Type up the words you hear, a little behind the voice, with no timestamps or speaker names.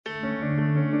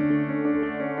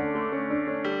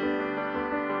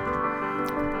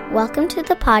Welcome to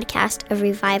the podcast of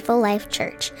Revival Life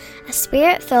Church, a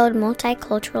spirit-filled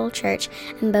multicultural church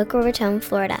in Boca Raton,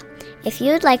 Florida. If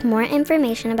you would like more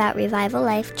information about Revival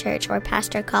Life Church or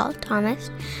Pastor Carl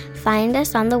Thomas, find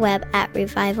us on the web at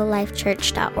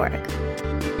revivallifechurch.org.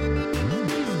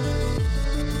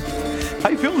 How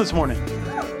you feeling this morning?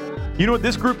 You know what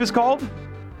this group is called?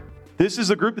 This is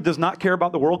a group that does not care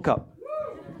about the World Cup.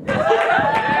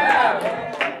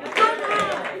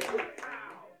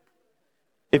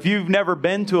 If you've never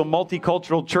been to a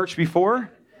multicultural church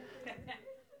before,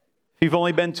 if you've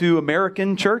only been to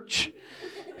American church,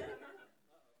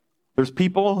 there's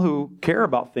people who care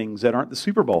about things that aren't the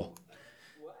Super Bowl.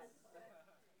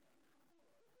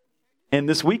 And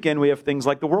this weekend we have things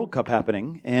like the World Cup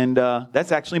happening, and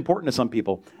that's actually important to some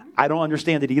people. I don't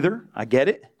understand it either. I get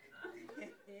it.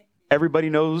 Everybody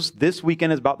knows this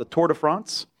weekend is about the Tour de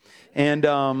France, and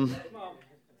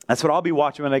that's what I'll be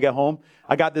watching when I get home.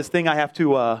 I got this thing I have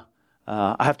to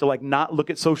like not look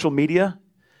at social media,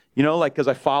 because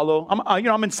I follow.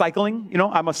 I'm in cycling.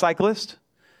 I'm a cyclist,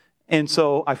 and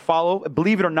so I follow.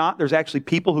 Believe it or not, there's actually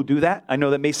people who do that. I know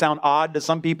that may sound odd to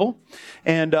some people,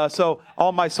 and so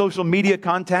all my social media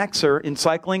contacts are in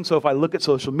cycling. So if I look at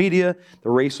social media, the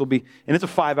race will be, and it's a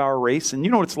 5-hour race, and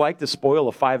you know what it's like to spoil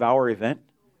a 5-hour event.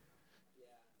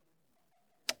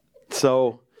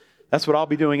 So that's what I'll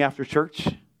be doing after church.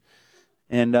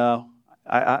 And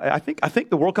I think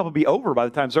the World Cup will be over by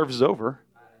the time service is over.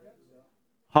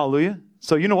 Hallelujah.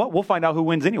 So you know what? We'll find out who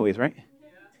wins anyways, right?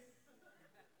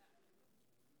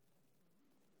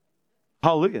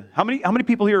 Hallelujah. How many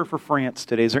people here are for France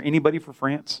today? Is there anybody for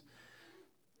France?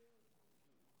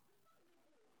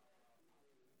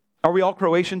 Are we all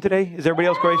Croatian today? Is everybody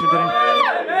else Croatian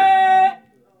today?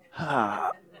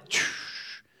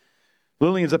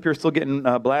 Lillian's up here still getting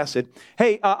blasted.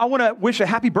 Hey, I want to wish a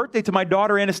happy birthday to my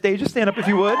daughter, Anastasia. Stand up if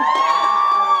you would.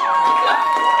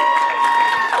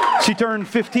 She turned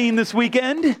 15 this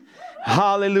weekend.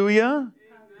 Hallelujah.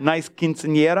 Nice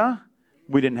quinceañera.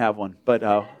 We didn't have one,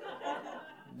 but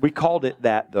we called it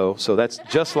that, though, so that's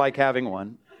just like having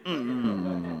one.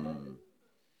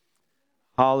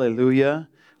 Hallelujah.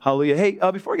 Hallelujah. Hey,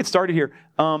 before I get started here,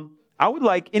 I would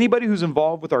like anybody who's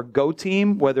involved with our Go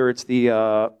team, whether it's the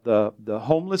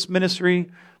homeless ministry,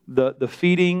 the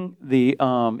feeding, the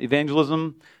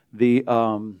evangelism, the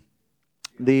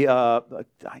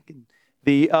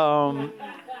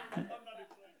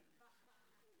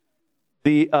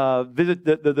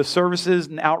services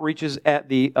and outreaches at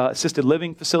the assisted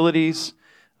living facilities,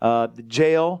 the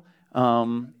jail.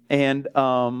 And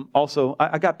also,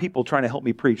 I got people trying to help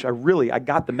me preach. I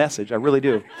got the message. I really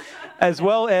do. As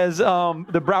well as the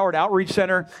Broward Outreach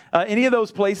Center. Any of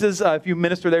those places, if you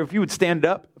minister there, if you would stand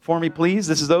up for me, please.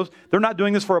 This is those. They're not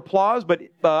doing this for applause, but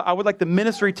I would like the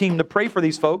ministry team to pray for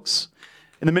these folks.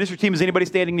 And the ministry team is anybody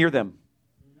standing near them.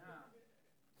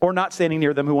 Or not standing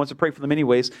near them who wants to pray for them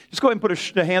anyways. Just go ahead and put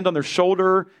a hand on their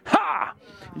shoulder. Ha!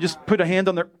 And just put a hand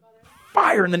on their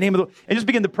fire in the name of the, and just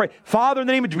begin to pray. Father, in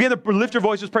the name of, begin to lift your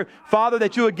voice, just pray. Father,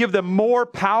 that you would give them more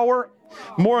power,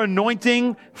 more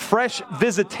anointing, fresh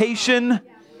visitation.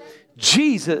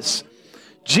 Jesus,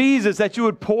 that you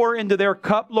would pour into their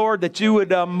cup, Lord, that you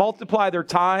would multiply their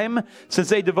time since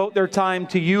they devote their time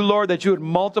to you, Lord, that you would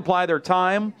multiply their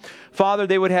time. Father,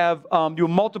 they would have, you would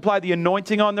multiply the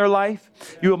anointing on their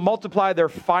life. You would multiply their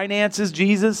finances,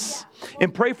 Jesus,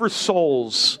 and pray for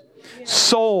souls,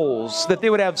 that they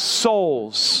would have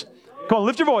souls. Come on,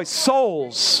 lift your voice.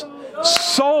 Souls.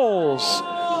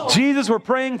 Jesus, we're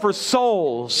praying for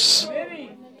souls.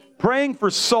 Praying for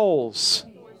souls.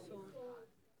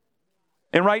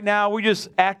 And right now, we just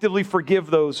actively forgive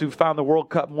those who found the World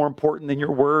Cup more important than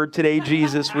your word today,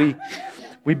 Jesus. We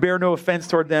bear no offense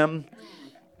toward them.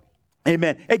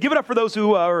 Amen. Hey, give it up for those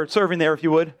who are serving there, if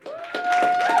you would.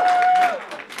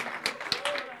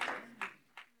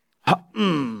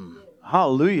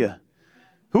 Hallelujah.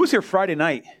 Who was here Friday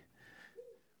night?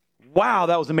 Wow,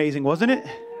 that was amazing, wasn't it?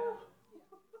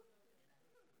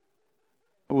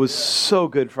 It was so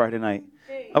good Friday night.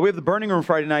 We have the burning room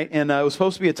Friday night, and it was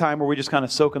supposed to be a time where we just kind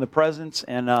of soak in the presence,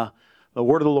 and the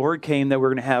word of the Lord came that we're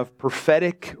going to have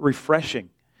prophetic refreshing.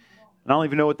 And I don't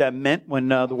even know what that meant when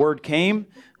the word came.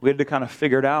 We had to kind of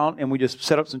figure it out, and we just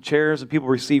set up some chairs, and people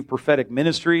received prophetic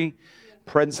ministry,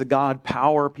 presence of God,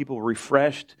 power, people were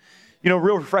refreshed. Real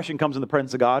refreshing comes in the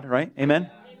presence of God, right?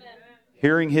 Amen?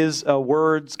 Hearing His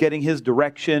words, getting His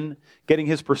direction, getting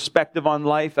His perspective on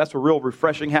life. That's where real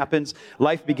refreshing happens.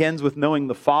 Life begins with knowing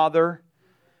the Father.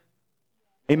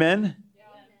 Amen?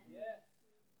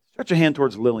 Stretch a hand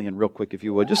towards Lillian real quick, if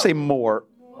you would. Just say more.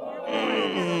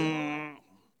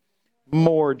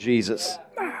 More, Jesus.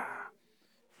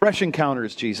 Fresh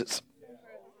encounters, Jesus.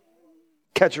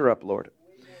 Catch her up, Lord.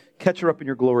 Catch her up in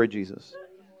your glory, Jesus.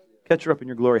 Catch her up in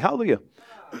your glory. Hallelujah.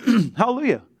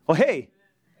 Hallelujah. Well, hey,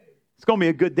 it's going to be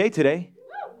a good day today. It's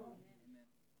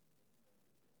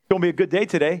going to be a good day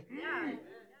today.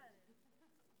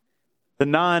 The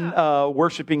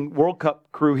non-worshiping World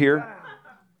Cup crew here.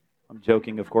 I'm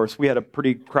joking, of course. We had a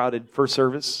pretty crowded first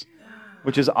service,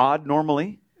 which is odd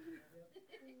normally.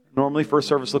 Normally, first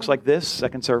service looks like this.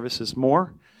 Second service is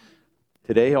more.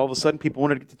 Today, all of a sudden, people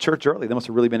wanted to get to church early. They must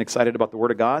have really been excited about the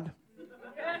Word of God.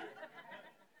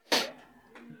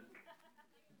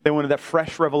 They wanted that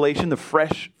fresh revelation, the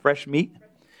fresh meat.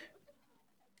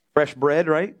 Fresh bread,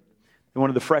 right? They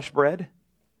wanted the fresh bread.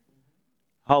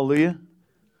 Hallelujah.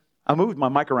 I moved my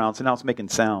mic around, so now it's making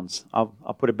sounds.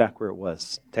 I'll put it back where it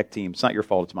was. Tech team, it's not your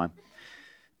fault, it's mine.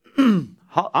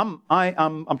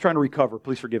 I'm trying to recover.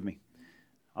 Please forgive me.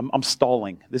 I'm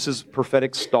stalling. This is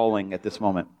prophetic stalling at this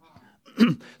moment.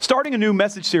 Starting a new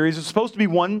message series. It's supposed to be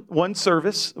one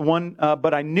service,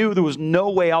 but I knew there was no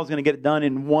way I was going to get it done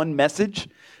in one message.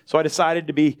 So I decided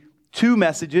to be two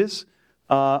messages.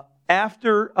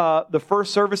 After the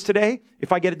first service today,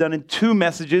 if I get it done in two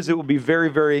messages, it will be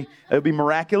it will be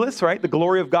miraculous, right? The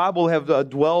glory of God will have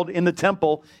dwelled in the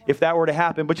temple if that were to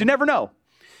happen. But you never know.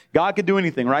 God could do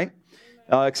anything, right?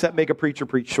 Except make a preacher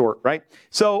preach short, right?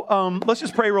 So let's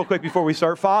just pray real quick before we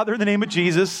start. Father, in the name of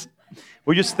Jesus,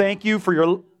 we just thank you for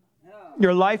your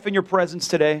life and your presence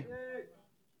today.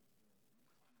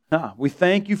 We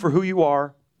thank you for who you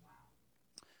are.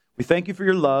 We thank you for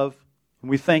your love. And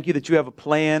we thank you that you have a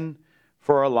plan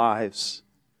for our lives.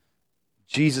 In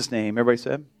Jesus' name. Everybody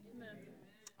said? Amen.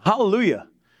 Hallelujah.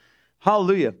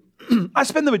 Hallelujah. I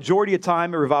spend the majority of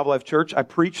time at Revival Life Church. I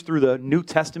preach through the New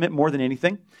Testament more than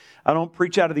anything. I don't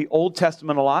preach out of the Old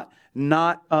Testament a lot.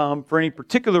 Not for any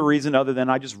particular reason other than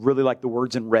I just really like the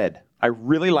words in red. I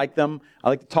really like them. I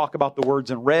like to talk about the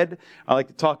words in red. I like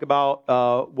to talk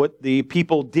about what the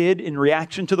people did in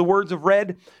reaction to the words of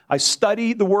red. I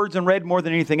study the words in red more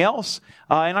than anything else.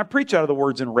 And I preach out of the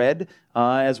words in red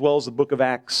as well as the book of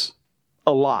Acts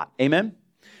a lot. Amen?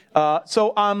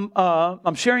 So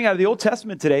I'm sharing out of the Old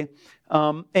Testament today.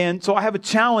 And so I have a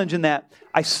challenge in that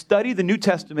I study the New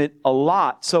Testament a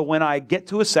lot. So when I get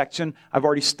to a section, I've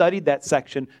already studied that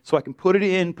section, so I can put it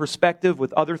in perspective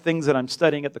with other things that I'm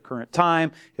studying at the current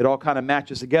time. It all kind of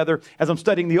matches together. As I'm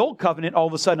studying the Old Covenant, all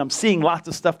of a sudden I'm seeing lots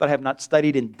of stuff that I have not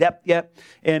studied in depth yet.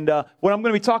 And what I'm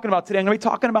going to be talking about today, I'm going to be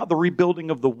talking about the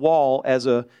rebuilding of the wall as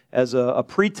a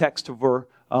pretext for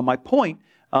my point.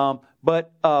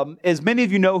 But as many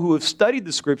of you know who have studied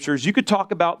the Scriptures, you could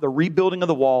talk about the rebuilding of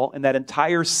the wall and that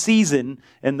entire season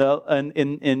in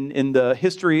the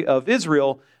history of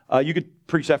Israel. You could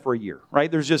preach that for a year, right?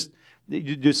 There's just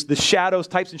the shadows,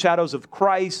 types and shadows of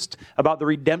Christ, about the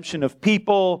redemption of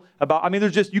people,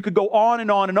 you could go on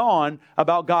and on and on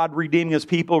about God redeeming his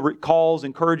people, calls,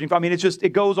 encouraging.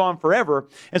 It goes on forever.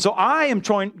 And so I am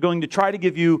going to try to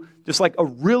give you just like a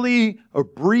really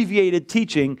abbreviated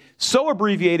teaching, so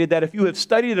abbreviated that if you have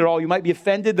studied it all, you might be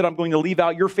offended that I'm going to leave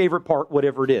out your favorite part,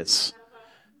 whatever it is.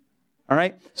 All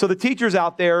right? So the teachers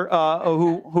out there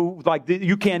who like,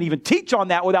 you can't even teach on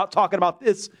that without talking about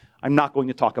this, I'm not going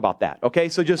to talk about that, okay?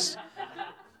 So just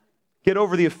get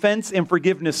over the offense and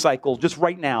forgiveness cycle just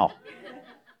right now.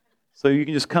 So you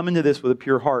can just come into this with a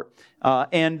pure heart. I'm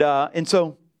going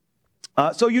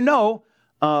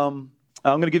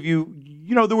to give you,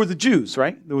 there were the Jews,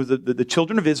 right? There was the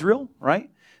children of Israel,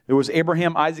 right? There was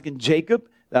Abraham, Isaac, and Jacob,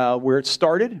 where it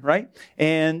started, right?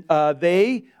 And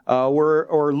they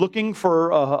were looking for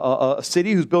a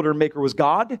city whose builder and maker was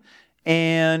God.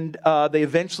 And they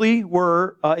eventually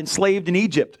were enslaved in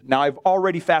Egypt. Now, I've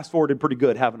already fast-forwarded pretty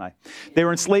good, haven't I? They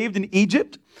were enslaved in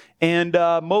Egypt, and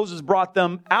Moses brought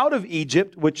them out of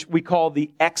Egypt, which we call the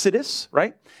Exodus,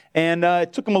 right? And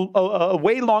it took them a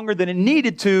way longer than it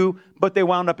needed to, but they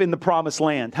wound up in the Promised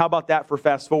Land. How about that for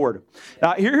fast-forward?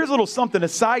 Here's a little something, a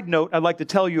side note I'd like to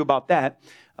tell you about that.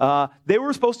 They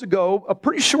were supposed to go a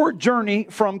pretty short journey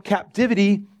from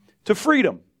captivity to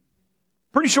freedom.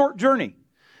 Pretty short journey.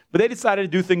 But they decided to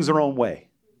do things their own way,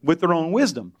 with their own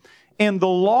wisdom. And the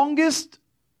longest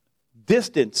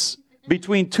distance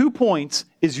between 2 points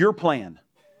is your plan.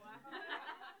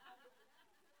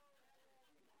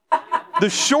 The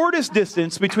shortest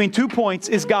distance between 2 points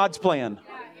is God's plan.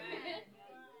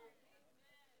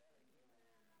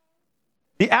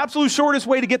 The absolute shortest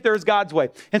way to get there is God's way.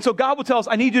 And so God will tell us,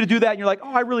 I need you to do that. And you're like,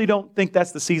 I really don't think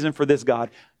that's the season for this,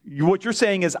 God. What you're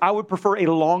saying is, I would prefer a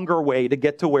longer way to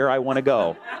get to where I want to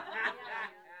go.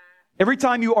 Every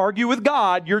time you argue with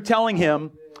God, you're telling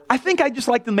him, I think I'd just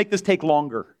like to make this take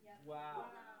longer.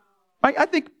 I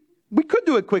think We could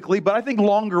do it quickly, but I think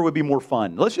longer would be more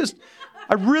fun.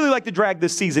 I'd really like to drag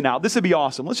this season out. This would be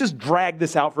awesome. Let's just drag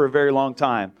this out for a very long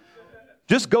time.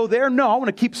 Just go there? No, I want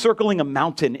to keep circling a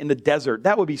mountain in the desert.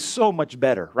 That would be so much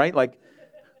better, right?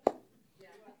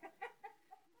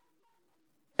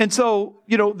 And so,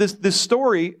 this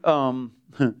story,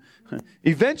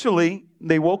 eventually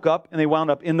they woke up and they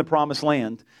wound up in the promised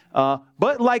land.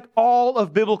 But like all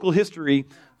of biblical history,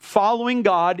 following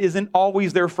God isn't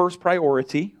always their first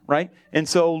priority, right? And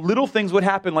so little things would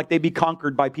happen, like they'd be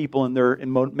conquered by people and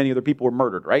many other people were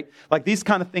murdered, right? Like these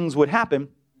kind of things would happen.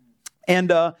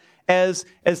 And as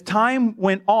time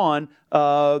went on,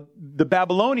 the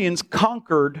Babylonians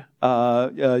conquered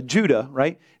Judah,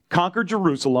 right? Conquered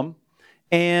Jerusalem.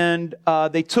 And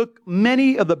they took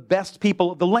many of the best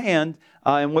people of the land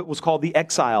in what was called the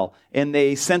exile, and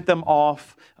they sent them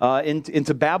off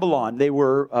into Babylon. They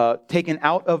were taken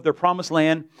out of their promised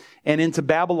land and into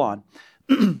Babylon.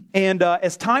 And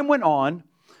as time went on,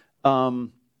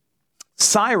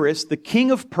 Cyrus, the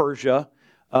king of Persia,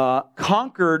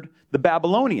 conquered the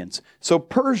Babylonians. So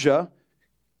Persia,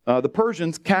 the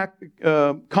Persians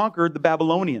conquered the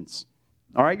Babylonians.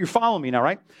 All right, you're following me now,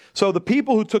 right? So the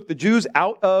people who took the Jews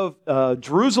out of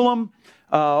Jerusalem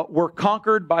were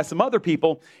conquered by some other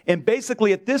people. And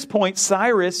basically at this point,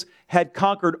 Cyrus had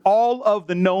conquered all of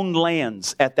the known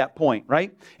lands at that point,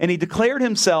 right? And he declared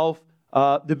himself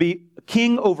to be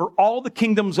king over all the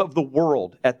kingdoms of the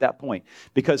world at that point,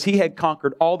 because he had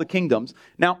conquered all the kingdoms.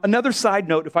 Now, another side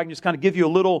note, if I can just kind of give you a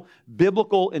little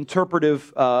biblical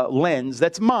interpretive lens,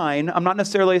 that's mine. I'm not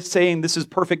necessarily saying this is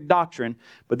perfect doctrine,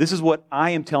 but this is what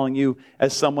I am telling you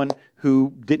as someone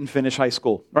who didn't finish high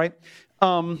school, right?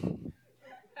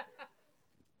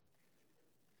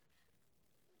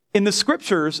 In the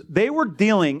scriptures, they were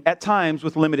dealing at times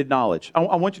with limited knowledge.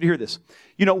 I want you to hear this.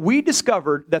 We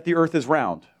discovered that the earth is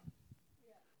round.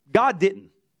 God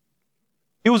didn't.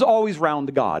 It was always round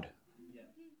to God.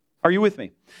 Are you with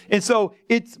me? And so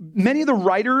it's many of the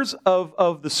writers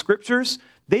of the scriptures,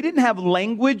 they didn't have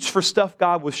language for stuff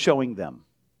God was showing them.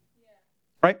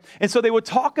 Right? And so they would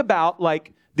talk about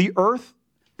like the earth.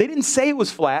 They didn't say it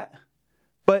was flat,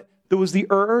 but there was the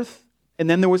earth, and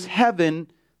then there was heaven,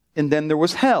 and then there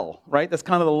was hell, right? That's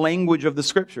kind of the language of the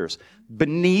scriptures.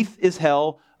 Beneath is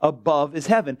hell, above is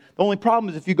heaven. The only problem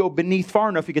is if you go beneath far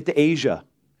enough, you get to Asia,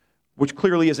 which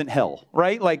clearly isn't hell,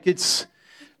 right? Like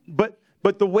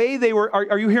but the way they were,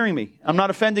 are you hearing me? I'm not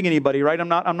offending anybody, right? I'm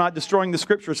not destroying the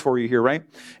scriptures for you here, right?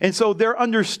 And so their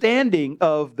understanding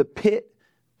of the pit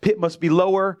must be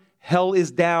lower, hell is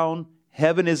down,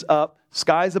 heaven is up,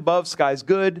 sky's above, sky's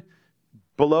good,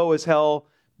 below is hell,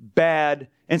 bad.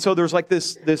 And so there's like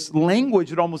this language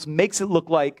that almost makes it look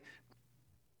like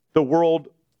the world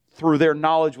through their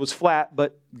knowledge was flat,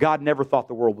 but God never thought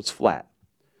the world was flat.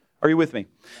 Are you with me?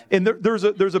 And there's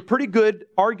a pretty good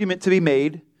argument to be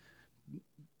made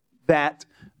that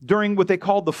during what they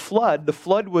called the flood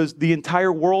was the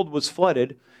entire world was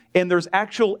flooded, and there's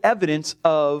actual evidence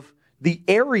of the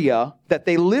area that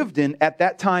they lived in at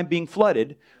that time being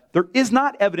flooded. There is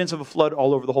not evidence of a flood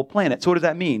all over the whole planet. So what does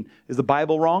that mean? Is the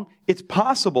Bible wrong? It's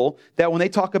possible that when they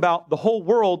talk about the whole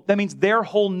world, that means their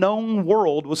whole known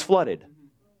world was flooded.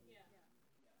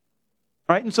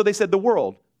 Right? And so they said the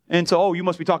world. And so, you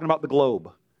must be talking about the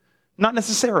globe. Not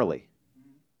necessarily.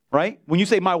 Right? When you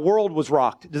say my world was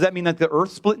rocked, does that mean that the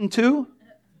earth split in two?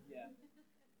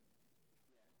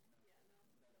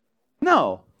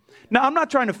 No. Now, I'm not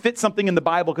trying to fit something in the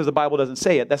Bible because the Bible doesn't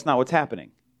say it. That's not what's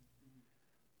happening.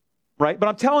 Right? But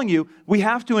I'm telling you, we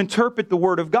have to interpret the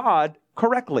Word of God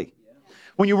correctly.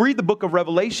 When you read the book of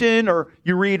Revelation, or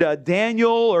you read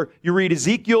Daniel, or you read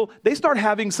Ezekiel, they start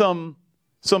having some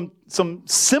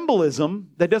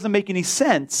symbolism that doesn't make any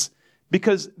sense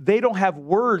because they don't have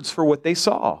words for what they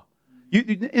saw.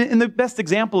 And the best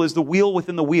example is the wheel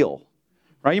within the wheel.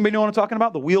 Right? Anybody know what I'm talking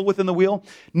about? The wheel within the wheel?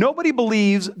 Nobody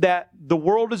believes that the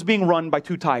world is being run by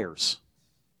two tires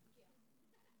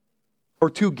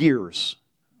or two gears.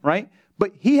 Right?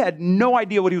 But he had no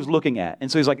idea what he was looking at.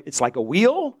 And so he's like, it's like a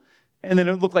wheel? And then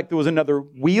it looked like there was another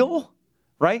wheel,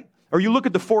 right? Or you look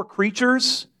at the four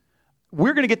creatures.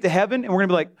 We're going to get to heaven and we're going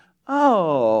to be like,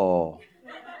 oh.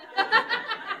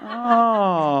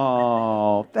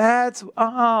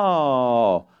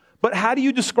 But how do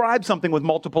you describe something with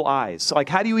multiple eyes? Like,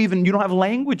 how do you don't have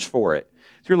language for it.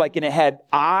 So you're like, and it had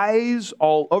eyes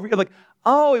all over. You're like,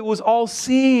 oh, it was all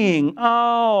seeing.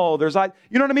 Oh, there's eyes.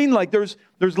 You know what I mean? Like there's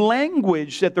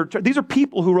language that these are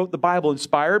people who wrote the Bible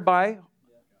inspired by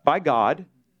God,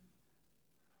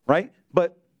 right?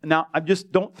 But now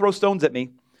don't throw stones at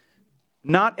me.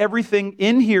 Not everything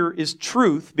in here is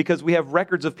truth because we have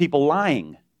records of people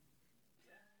lying.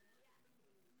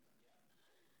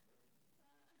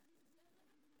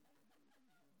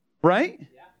 Right?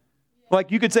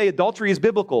 Like you could say adultery is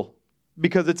biblical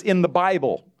because it's in the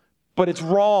Bible, but it's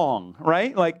wrong,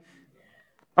 right? Like,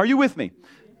 are you with me?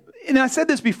 And I said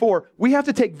this before, we have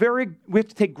to take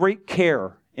great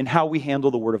care in how we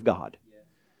handle the Word of God.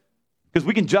 Because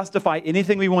we can justify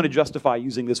anything we want to justify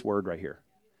using this word right here.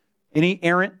 Any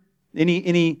errant,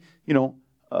 any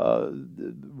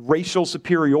racial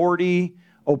superiority,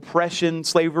 oppression,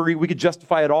 slavery, we could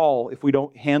justify it all if we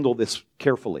don't handle this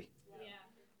carefully. Yeah.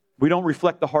 We don't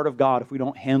reflect the heart of God if we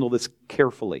don't handle this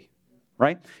carefully,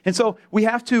 right? And so we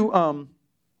have to, I'm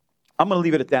going to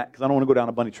leave it at that because I don't want to go down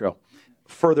a bunny trail,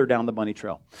 further down the bunny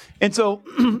trail. And so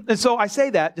I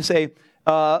say that to say,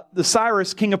 the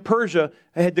Cyrus, king of Persia,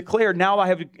 had declared, now I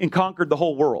have conquered the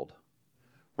whole world.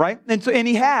 Right? And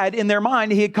he had, in their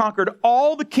mind, he had conquered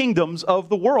all the kingdoms of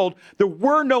the world. There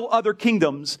were no other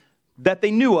kingdoms that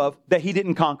they knew of that he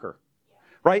didn't conquer.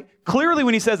 Right? Clearly,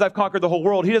 when he says, I've conquered the whole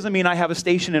world, he doesn't mean I have a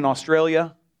station in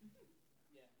Australia.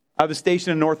 I have a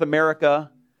station in North America.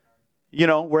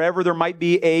 Wherever there might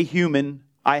be a human,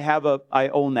 I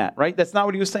own that. Right? That's not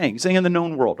what he was saying. He's saying in the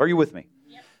known world. Are you with me?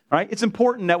 Right? It's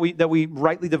important that we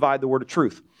rightly divide the word of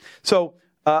truth.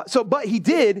 But he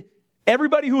did.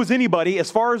 Everybody who was anybody, as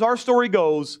far as our story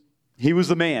goes, he was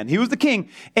the man. He was the king.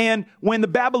 And when the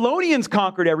Babylonians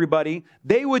conquered everybody,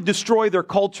 they would destroy their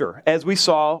culture, as we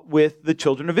saw with the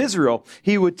children of Israel.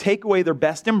 He would take away their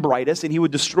best and brightest, and he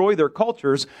would destroy their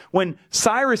cultures. When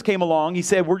Cyrus came along, he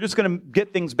said, we're just going to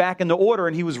get things back into order,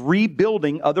 and he was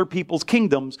rebuilding other people's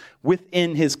kingdoms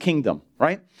within his kingdom,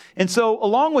 right? And so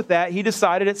along with that, he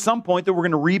decided at some point that we're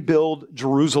going to rebuild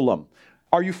Jerusalem.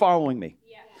 Are you following me?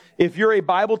 If you're a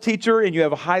Bible teacher and you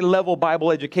have a high-level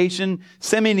Bible education,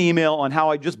 send me an email on how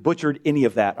I just butchered any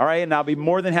of that, all right? And I'll be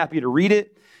more than happy to read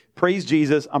it. Praise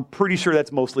Jesus. I'm pretty sure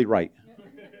that's mostly right.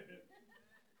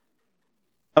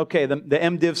 Okay, the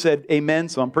MDiv said amen,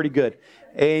 so I'm pretty good.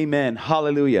 Amen.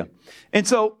 Hallelujah. And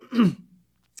so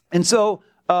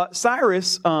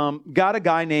Cyrus got a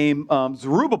guy named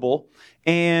Zerubbabel,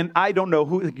 and I don't know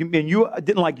who, and you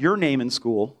didn't like your name in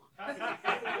school.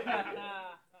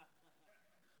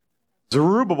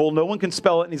 Zerubbabel, no one can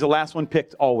spell it, and he's the last one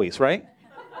picked always, right?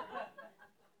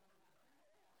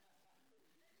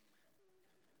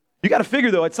 You got to figure,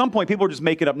 though, at some point, people are just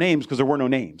making up names because there were no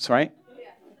names, right?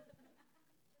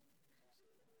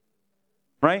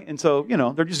 Right? And so,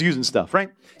 they're just using stuff, right?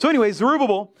 So anyway,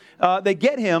 Zerubbabel, they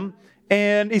get him,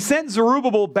 and he sent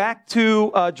Zerubbabel back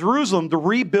to Jerusalem to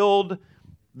rebuild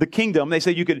the kingdom. They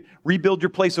said you could rebuild your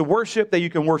place of worship, that you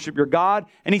can worship your God.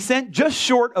 And he sent just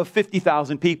short of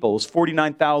 50,000 people. It was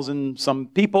 49,000 some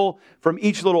people from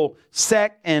each little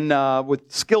sect and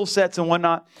with skill sets and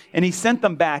whatnot. And he sent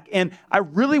them back. And I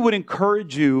really would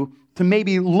encourage you to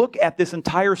maybe look at this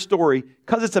entire story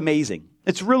because it's amazing.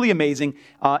 It's really amazing.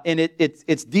 And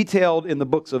it's detailed in the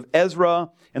books of Ezra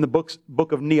and the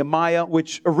book of Nehemiah,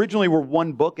 which originally were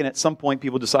one book. And at some point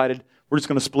people decided we're just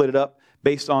going to split it up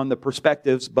based on the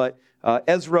perspectives, but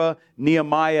Ezra,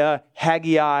 Nehemiah,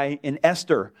 Haggai, and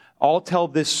Esther all tell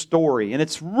this story. And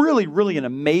it's really, really an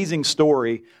amazing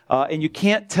story. And you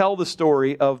can't tell the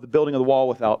story of the building of the wall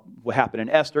without what happened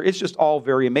in Esther. It's just all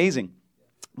very amazing.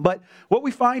 But what we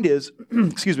find is,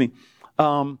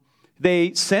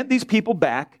 they sent these people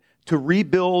back to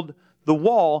rebuild the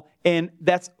wall, and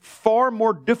that's far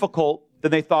more difficult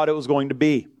than they thought it was going to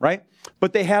be, right?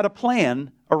 But they had a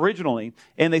plan originally,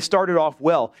 and they started off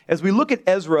well. As we look at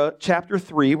Ezra chapter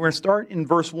 3, we're going to start in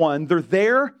verse 1. They're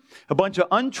there, a bunch of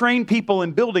untrained people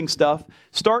in building stuff,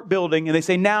 start building, and they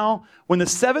say, now, when the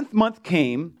 7th month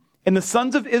came, and the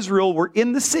sons of Israel were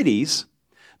in the cities,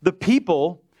 the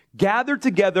people gathered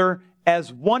together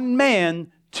as one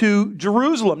man to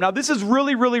Jerusalem. Now, this is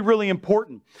really, really, really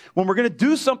important. When we're going to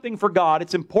do something for God,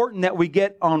 it's important that we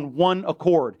get on one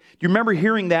accord. Do you remember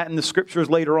hearing that in the scriptures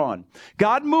later on?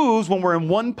 God moves when we're in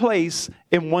one place,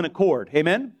 in one accord.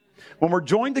 Amen? When we're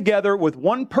joined together with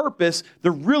one purpose,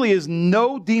 there really is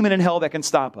no demon in hell that can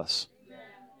stop us.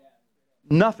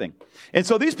 Nothing. And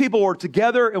so these people were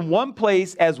together in one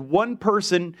place as one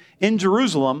person in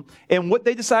Jerusalem. And what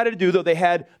they decided to do, though, they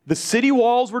had the city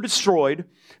walls were destroyed.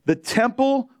 The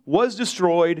temple was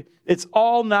destroyed. It's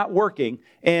all not working.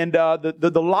 And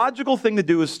the logical thing to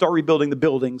do is start rebuilding the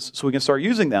buildings so we can start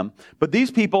using them. But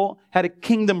these people had a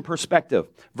kingdom perspective.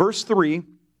 Verse 3,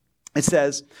 it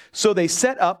says, so they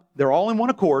set up, they're all in one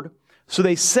accord, so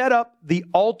they set up the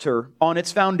altar on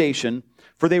its foundation,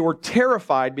 for they were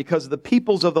terrified because of the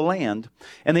peoples of the land,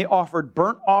 and they offered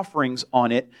burnt offerings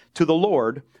on it to the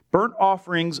Lord, burnt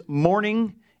offerings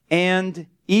morning and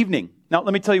evening. Now,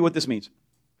 let me tell you what this means.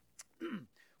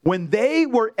 When they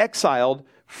were exiled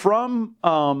from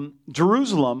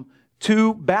Jerusalem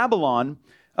to Babylon,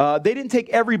 they didn't take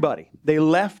everybody. They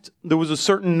left. There was a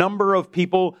certain number of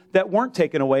people that weren't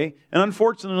taken away. And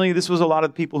unfortunately, this was a lot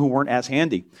of people who weren't as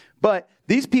handy. But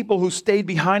these people who stayed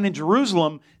behind in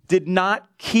Jerusalem did not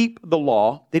keep the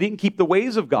law. They didn't keep the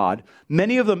ways of God.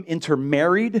 Many of them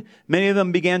intermarried. Many of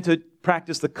them began to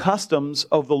practice the customs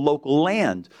of the local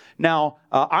land. Now,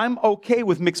 I'm okay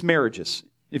with mixed marriages.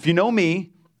 If you know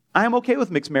me, I'm okay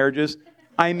with mixed marriages.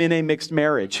 I'm in a mixed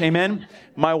marriage. Amen?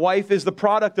 My wife is the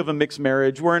product of a mixed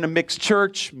marriage. We're in a mixed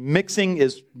church. Mixing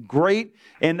is great,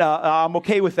 and I'm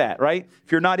okay with that, right?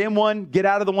 If you're not in one, get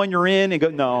out of the one you're in and go,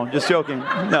 no, just joking.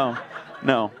 No.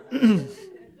 No.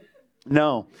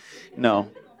 No.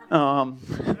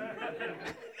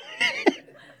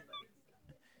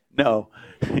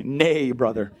 Nay,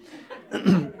 brother.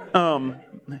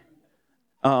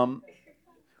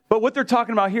 But what they're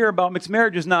talking about here about mixed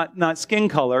marriage is not skin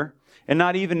color and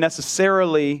not even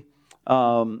necessarily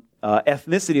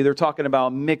ethnicity. They're talking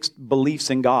about mixed beliefs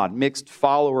in God, mixed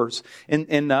followers.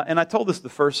 And I told this the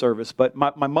first service, but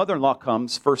my mother-in-law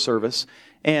comes first service,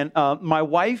 and my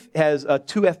wife has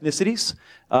two ethnicities.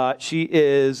 She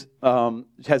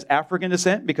has African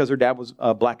descent because her dad was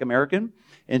Black American,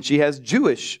 and she has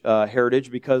Jewish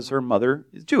heritage because her mother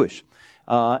is Jewish.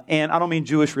 And I don't mean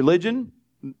Jewish religion.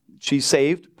 She's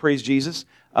saved, praise Jesus.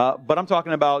 But I'm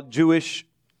talking about Jewish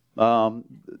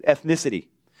ethnicity.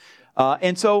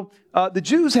 And so the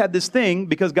Jews had this thing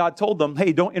because God told them,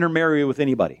 hey, don't intermarry with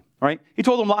anybody, right? He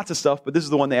told them lots of stuff, but this is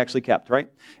the one they actually kept,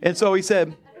 right? And so he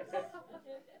said,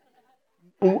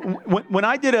 when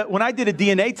I did a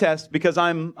DNA test, because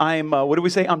I'm what do we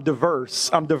say? I'm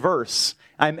diverse.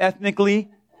 I'm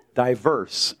ethnically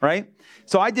diverse, right?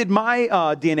 So I did my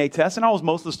DNA test, and I was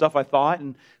most of the stuff I thought,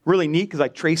 and really neat because I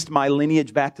traced my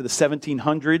lineage back to the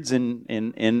 1700s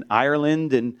in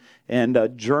Ireland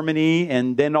and Germany,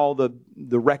 and then all the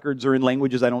records are in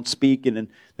languages I don't speak, and then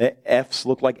the F's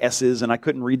look like S's, and I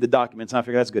couldn't read the documents, and I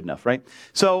figured that's good enough, right?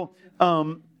 So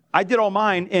I did all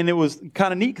mine, and it was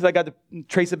kind of neat because I got to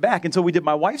trace it back. And so we did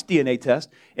my wife's DNA test,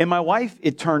 and my wife,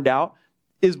 it turned out,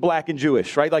 is Black and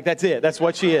Jewish, right? Like, that's it. That's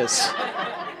what she is.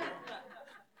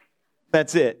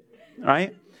 That's it,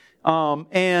 right?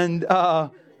 And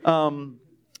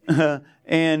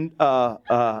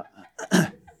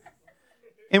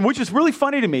which is really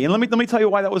funny to me. And let me tell you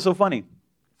why that was so funny.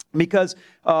 Because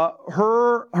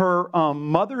her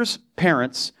mother's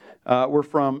parents were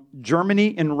from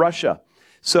Germany and Russia.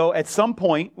 So at some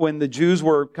point, when the Jews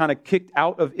were kind of kicked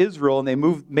out of Israel and they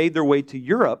made their way to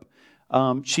Europe,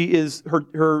 her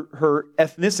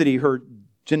ethnicity, her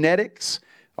genetics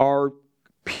are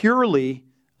purely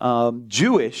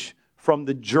Jewish from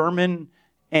the German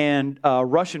and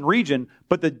Russian region,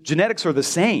 but the genetics are the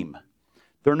same.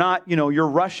 They're not, you're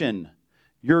Russian.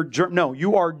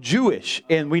 You are Jewish.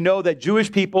 And we know that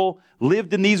Jewish people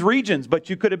lived in these regions, but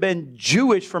you could have been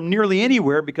Jewish from nearly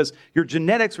anywhere because your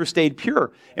genetics were stayed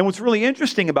pure. And what's really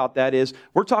interesting about that is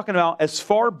we're talking about as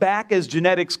far back as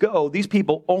genetics go, these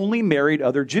people only married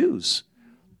other Jews.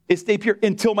 It stayed pure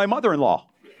until my mother-in-law.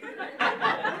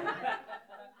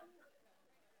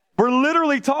 We're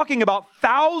literally talking about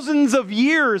thousands of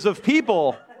years of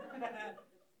people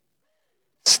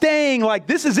staying like,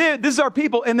 this is it, this is our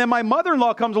people. And then my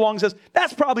mother-in-law comes along and says,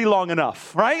 that's probably long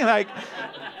enough, right? Like,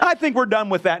 I think we're done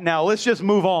with that now. Let's just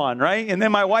move on, right? And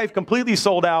then my wife completely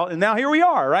sold out, and now here we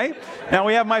are, right? Now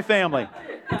we have my family.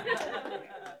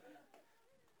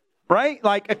 Right?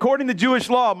 Like, according to Jewish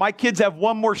law, my kids have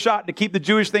one more shot to keep the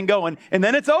Jewish thing going, and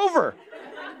then it's over.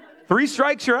 3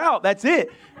 strikes, you're out. That's it.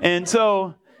 And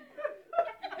so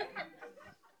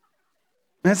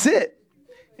that's it.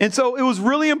 And so it was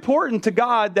really important to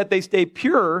God that they stay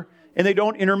pure and they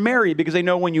don't intermarry, because they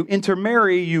know when you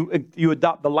intermarry, you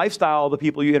adopt the lifestyle of the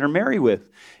people you intermarry with.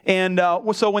 And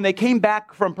so when they came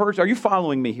back from Persia, are you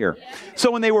following me here? Yeah.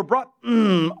 So when they were brought,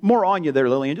 more on you there,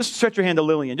 Lillian. Just stretch your hand to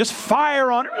Lillian. Just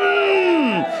fire on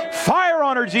her. Fire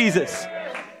on her, Jesus.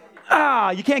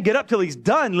 You can't get up till he's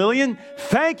done, Lillian.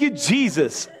 Thank you,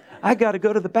 Jesus. I got to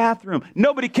go to the bathroom.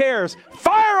 Nobody cares.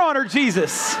 Fire on her,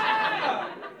 Jesus.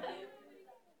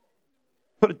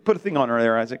 Put a thing on her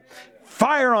there, Isaac.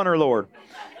 Fire on her, Lord.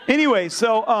 Anyway,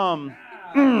 so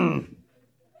when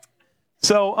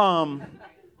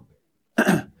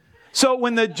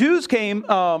the Jews came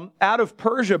out of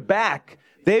Persia back,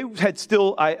 they had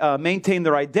still maintained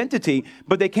their identity,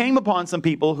 but they came upon some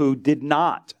people who did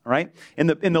not, right? And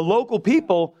the local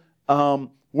people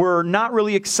were not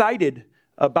really excited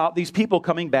about these people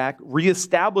coming back,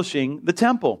 reestablishing the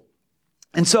temple.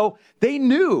 And so they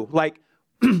knew, like,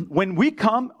 when we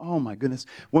come, oh my goodness,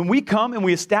 when we come and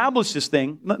we establish this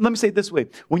thing, let me say it this way.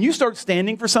 When you start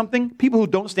standing for something, people who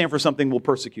don't stand for something will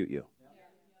persecute you.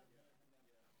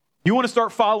 You want to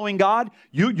start following God?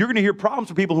 You're going to hear problems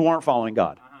from people who aren't following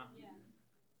God.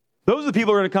 Those are the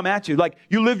people who are going to come at you. Like,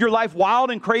 you lived your life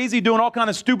wild and crazy, doing all kind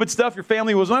of stupid stuff. Your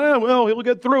family was, well, he'll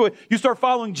get through it. You start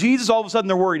following Jesus, all of a sudden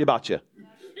they're worried about you.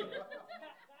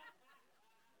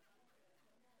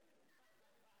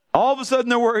 All of a sudden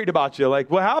they're worried about you.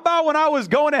 Like, well, how about when I was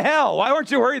going to hell? Why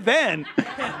weren't you worried then?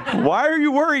 Why are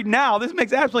you worried now? This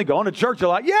makes absolutely going to church. You're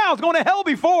like, yeah, I was going to hell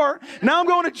before. Now I'm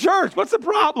going to church. What's the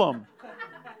problem?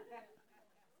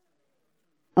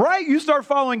 Right? You start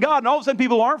following God, and all of a sudden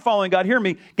people who aren't following God, hear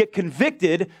me, get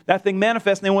convicted. That thing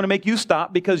manifests, and they want to make you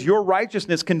stop because your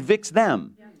righteousness convicts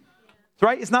them.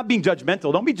 Right? It's not being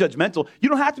judgmental. Don't be judgmental. You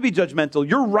don't have to be judgmental.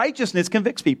 Your righteousness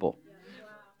convicts people.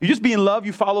 You just be in love,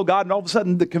 you follow God, and all of a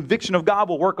sudden the conviction of God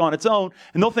will work on its own,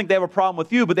 and they'll think they have a problem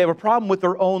with you, but they have a problem with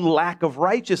their own lack of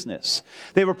righteousness.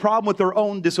 They have a problem with their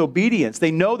own disobedience. They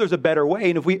know there's a better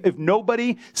way, and if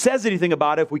nobody says anything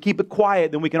about it, if we keep it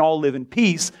quiet, then we can all live in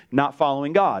peace, not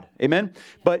following God. Amen?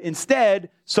 But instead,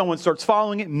 someone starts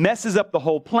following it, messes up the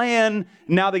whole plan,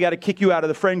 now they got to kick you out of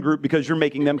the friend group because you're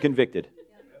making them convicted.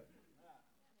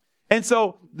 And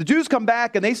so the Jews come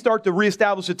back and they start to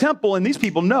reestablish the temple, and these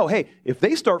people know, hey, if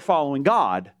they start following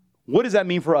God, what does that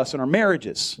mean for us in our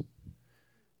marriages?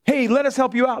 Hey, let us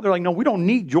help you out. They're like, no, we don't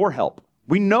need your help.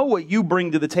 We know what you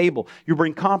bring to the table. You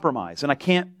bring compromise, and I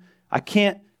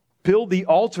can't build the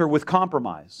altar with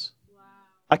compromise. Wow.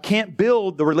 I can't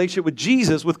build the relationship with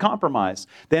Jesus with compromise.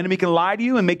 The enemy can lie to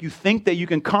you and make you think that you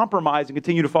can compromise and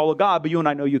continue to follow God, but you and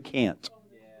I know you can't.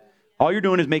 Yeah. All you're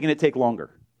doing is making it take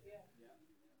longer.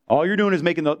 All you're doing is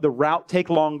making the route take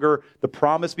longer, the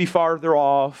promise be farther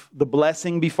off, the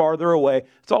blessing be farther away.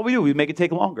 That's all we do. We make it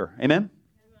take longer. Amen?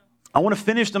 I want to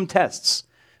finish them tests.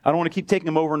 I don't want to keep taking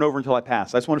them over and over until I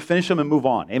pass. I just want to finish them and move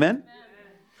on. Amen?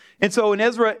 And so in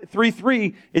Ezra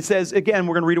 3:3, it says, again,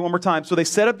 we're going to read it one more time. So they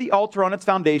set up the altar on its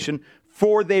foundation,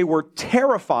 for they were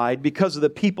terrified because of the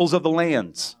peoples of the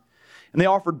lands. And they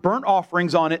offered burnt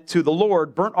offerings on it to the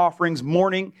Lord, burnt offerings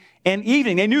morning and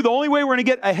evening. They knew the only way we're going to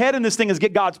get ahead in this thing is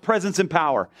get God's presence and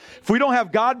power. If we don't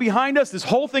have God behind us, this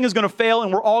whole thing is going to fail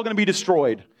and we're all going to be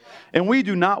destroyed. And we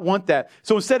do not want that.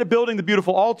 So instead of building the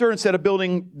beautiful altar, instead of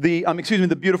building the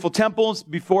beautiful temples,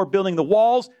 before building the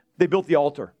walls, they built the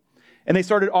altar. And they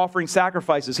started offering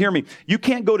sacrifices. Hear me. You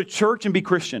can't go to church and be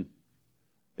Christian.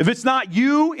 If it's not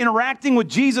you interacting with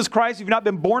Jesus Christ, if you've not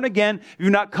been born again, if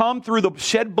you've not come through the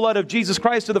shed blood of Jesus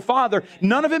Christ to the Father,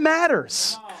 none of it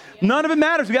matters. None of it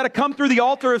matters. We've got to come through the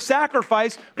altar of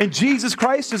sacrifice, and Jesus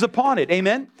Christ is upon it.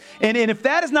 Amen? And if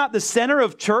that is not the center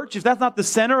of church, if that's not the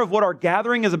center of what our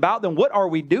gathering is about, then what are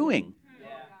we doing?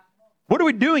 What are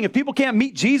we doing if people can't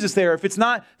meet Jesus there? If it's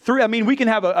not through, we can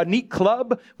have a neat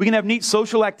club. We can have neat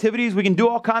social activities. We can do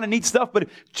all kind of neat stuff. But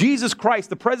Jesus Christ,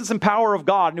 the presence and power of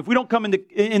God, and if we don't come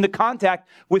into contact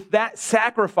with that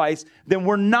sacrifice, then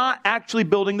we're not actually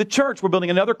building the church. We're building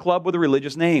another club with a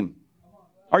religious name.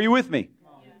 Are you with me?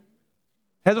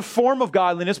 Has a form of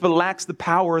godliness, but lacks the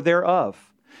power thereof.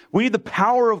 We need the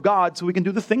power of God so we can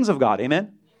do the things of God.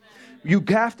 Amen? You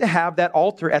have to have that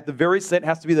altar at the very set. It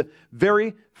has to be the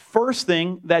very first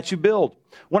thing that you build.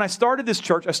 When I started this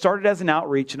church, I started as an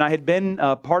outreach, and I had been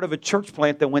part of a church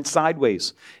plant that went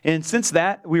sideways. And since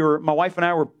that, my wife and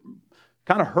I were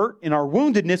kind of hurt in our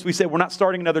woundedness. We said, we're not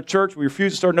starting another church. We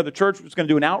refuse to start another church. We're just going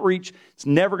to do an outreach. It's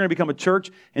never going to become a church.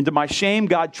 And to my shame,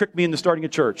 God tricked me into starting a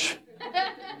church.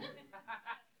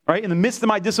 Right? In the midst of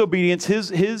my disobedience,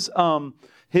 his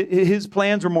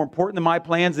plans were more important than my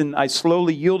plans, and I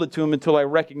slowly yielded to him until I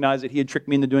recognized that he had tricked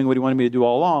me into doing what he wanted me to do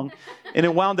all along. And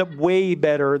it wound up way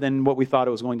better than what we thought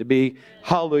it was going to be.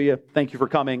 Hallelujah. Thank you for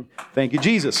coming. Thank you,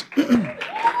 Jesus.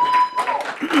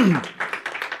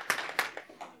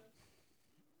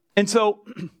 And so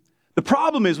the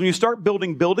problem is when you start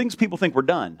building buildings, people think we're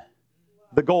done.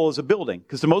 The goal is a building,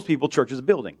 because to most people, church is a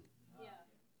building.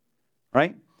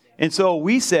 Right? And so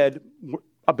we said,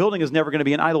 a building is never going to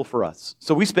be an idol for us.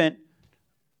 So we spent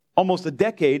almost a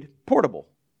decade portable.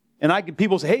 And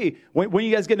people say, hey, when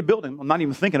you guys get in a building? I'm not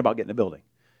even thinking about getting a building.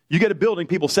 You get a building,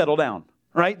 people settle down,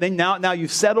 right? Then now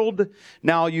you've settled.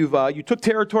 Now you took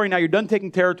territory. Now you're done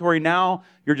taking territory. Now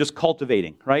you're just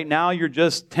cultivating, right? Now you're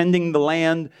just tending the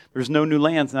land. There's no new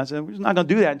lands. And I said, we're just not going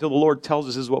to do that until the Lord tells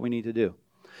us this is what we need to do.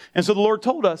 And so the Lord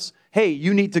told us, hey,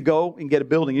 you need to go and get a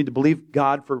building. You need to believe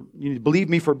you need to believe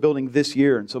me for building this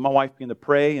year. And so my wife began to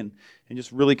pray and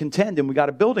just really contend. And we got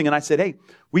a building. And I said, hey,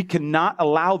 we cannot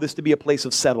allow this to be a place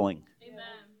of settling. Amen.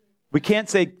 We can't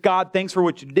say, God, thanks for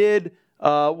what you did.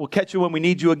 We'll catch you when we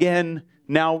need you again.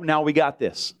 now we got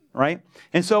this, right?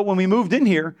 And so when we moved in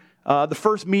here, the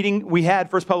first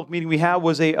public meeting we had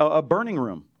was a burning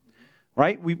room,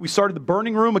 right? We started the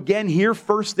burning room again here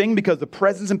first thing because the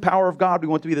presence and power of God, we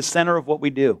want to be the center of what we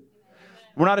do.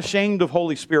 We're not ashamed of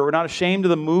Holy Spirit. We're not ashamed of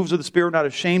the moves of the Spirit. We're not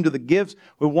ashamed of the gifts.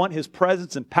 We want His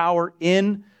presence and power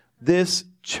in this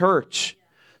church.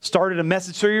 Started a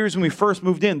message series when we first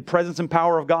moved in, presence and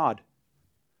power of God.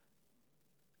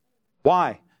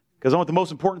 Why? Because I want the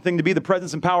most important thing to be the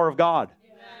presence and power of God.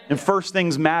 Amen. And first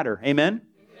things matter. Amen?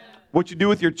 Amen? What you do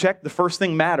with your check, the first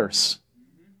thing matters.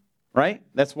 Right?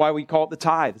 That's why we call it the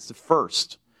tithe. It's the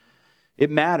first.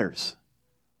 It matters.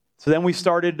 So then we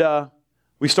started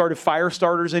fire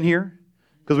starters in here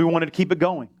because we wanted to keep it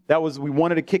going. We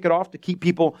wanted to kick it off to keep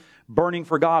people burning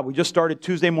for God. We just started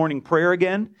Tuesday morning prayer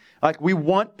again. Like, we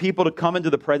want people to come into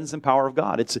the presence and power of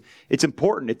God. It's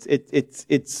important.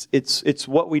 It's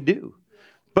what we do.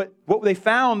 But what they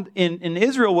found in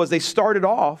Israel was they started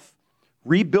off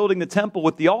rebuilding the temple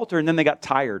with the altar, and then they got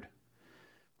tired.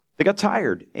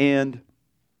 And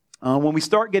when we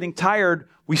start getting tired,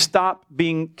 we stop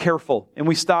being careful, and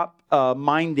we stop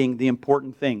minding the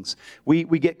important things. We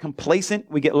get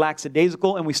complacent, we get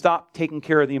lackadaisical, and we stop taking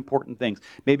care of the important things.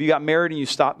 Maybe you got married and you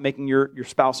stopped making your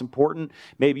spouse important.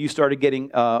 Maybe you started getting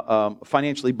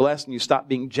financially blessed and you stopped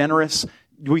being generous.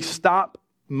 We stop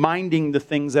minding the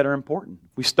things that are important.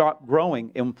 We stop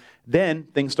growing, and then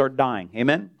things start dying.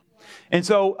 Amen? And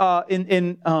so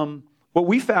what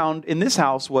we found in this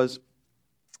house was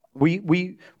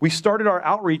we started our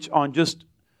outreach on just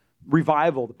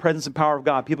revival, the presence and power of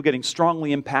God, people getting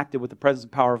strongly impacted with the presence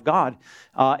and power of God.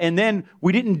 And then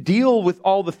we didn't deal with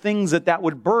all the things that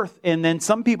would birth. And then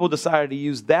some people decided to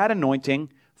use that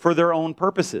anointing for their own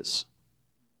purposes.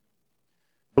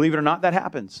 Believe it or not, that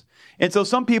happens. And so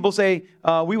some people say,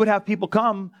 we would have people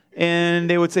come and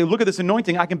they would say, look at this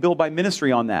anointing, I can build my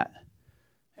ministry on that.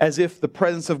 As if the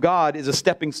presence of God is a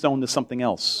stepping stone to something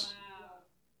else.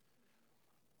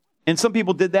 And some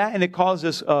people did that, and it caused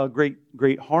us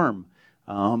great harm.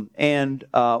 We didn't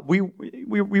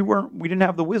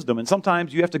have the wisdom. And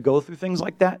sometimes you have to go through things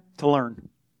like that to learn.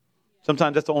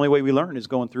 Sometimes that's the only way we learn, is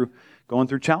going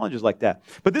through challenges like that.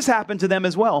 But this happened to them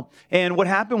as well. And what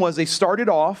happened was they started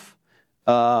off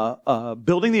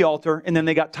building the altar, and then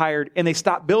they got tired, and they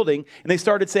stopped building, and they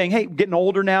started saying, hey, getting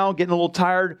older now, getting a little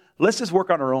tired. Let's just work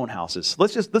on our own houses.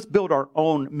 Let's build our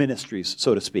own ministries,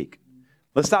 so to speak.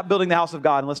 Let's stop building the house of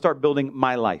God and let's start building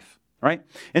my life, right?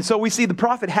 And so we see the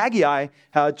prophet Haggai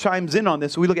chimes in on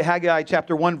this. So we look at Haggai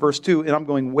chapter 1, verse 2, and I'm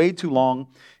going way too long,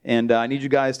 and I need you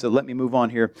guys to let me move on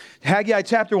here. Haggai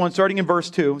chapter 1, starting in verse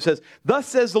 2, says, thus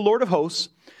says the Lord of hosts,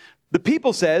 the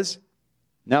people says,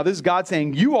 now this is God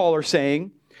saying, you all are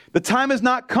saying, the time has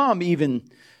not come, even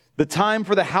the time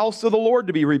for the house of the Lord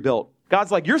to be rebuilt.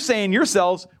 God's like, you're saying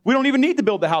yourselves, we don't even need to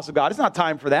build the house of God. It's not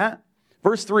time for that.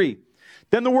 Verse 3.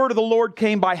 Then the word of the Lord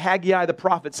came by Haggai the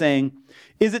prophet, saying,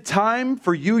 is it time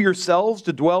for you yourselves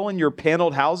to dwell in your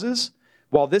paneled houses,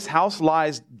 while this house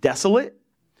lies desolate?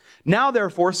 Now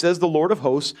therefore, says the Lord of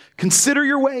hosts, consider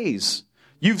your ways.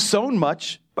 You've sown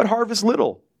much, but harvest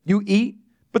little. You eat,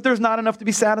 but there's not enough to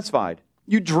be satisfied.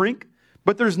 You drink,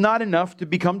 but there's not enough to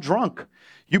become drunk.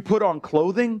 You put on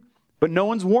clothing, but no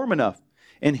one's warm enough.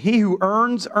 And he who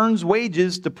earns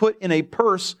wages to put in a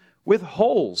purse with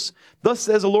holes. Thus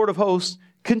says the Lord of hosts,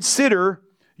 consider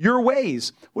your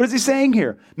ways. What is he saying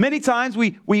here? Many times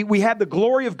we have the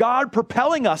glory of God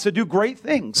propelling us to do great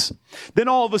things. Then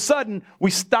all of a sudden,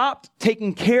 we stopped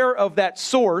taking care of that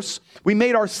source. We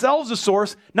made ourselves a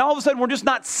source. Now all of a sudden, we're just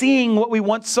not seeing what we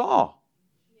once saw.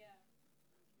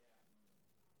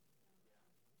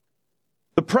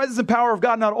 The presence and power of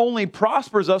God not only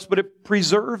prospers us, but it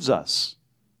preserves us.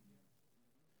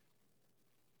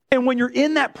 And when you're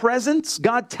in that presence,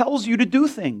 God tells you to do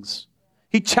things.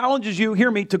 He challenges you, hear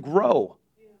me, to grow.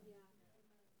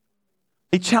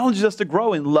 He challenges us to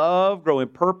grow in love, grow in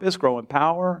purpose, grow in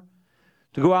power,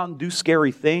 to go out and do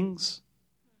scary things.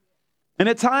 And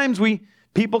at times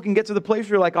people can get to the place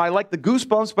where you're like, I like the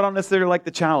goosebumps, but I don't necessarily like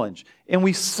the challenge. And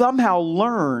we somehow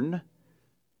learn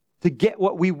to get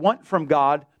what we want from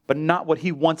God, but not what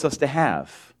He wants us to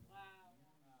have.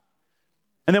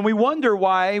 And then we wonder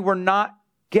why we're not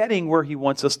getting where He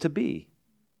wants us to be.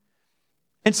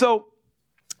 And so,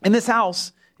 in this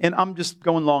house, and I'm just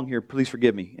going long here, please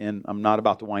forgive me, and I'm not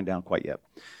about to wind down quite yet.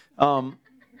 And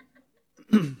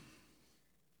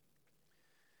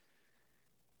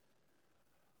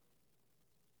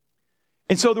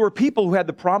so there were people who had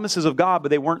the promises of God, but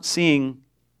they weren't seeing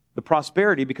the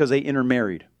prosperity because they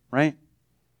intermarried, right?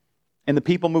 And the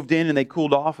people moved in and they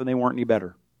cooled off and they weren't any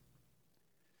better.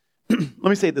 Let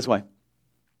me say it this way.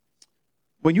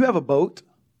 When you have a boat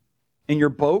and your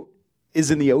boat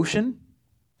is in the ocean,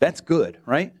 that's good,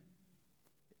 right?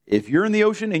 If you're in the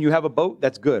ocean and you have a boat,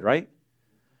 that's good, right?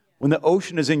 When the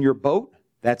ocean is in your boat,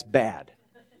 that's bad.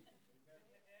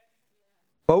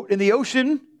 Boat in the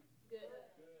ocean,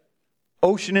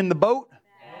 ocean in the boat.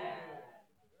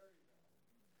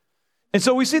 And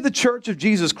so we see the church of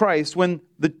Jesus Christ. When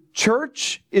the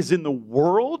church is in the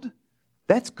world,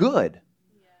 that's good.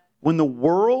 When the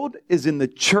world is in the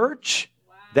church,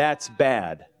 that's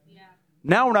bad.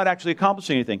 Now we're not actually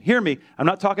accomplishing anything. Hear me. I'm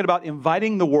not talking about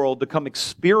inviting the world to come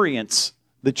experience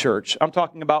the church. I'm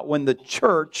talking about when the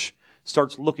church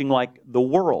starts looking like the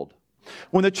world.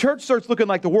 When the church starts looking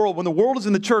like the world, when the world is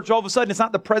in the church, all of a sudden it's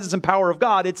not the presence and power of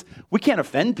God. It's, we can't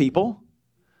offend people.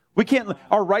 We can't,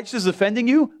 our righteousness is offending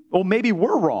you? Well, maybe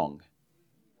we're wrong.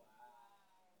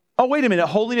 Oh, wait a minute.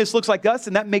 Holiness looks like us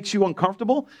and that makes you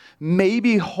uncomfortable?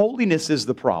 Maybe holiness is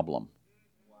the problem.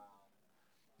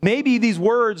 Maybe these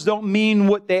words don't mean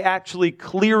what they actually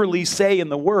clearly say in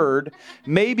the Word.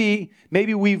 Maybe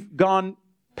we've gone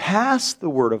past the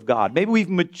Word of God. Maybe we've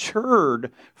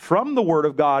matured from the Word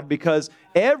of God because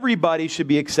everybody should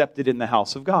be accepted in the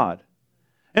house of God.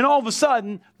 And all of a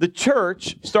sudden, the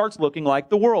church starts looking like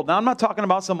the world. Now, I'm not talking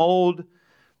about some old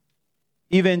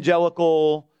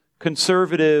evangelical,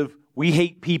 conservative, we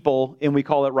hate people and we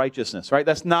call it righteousness, right?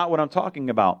 That's not what I'm talking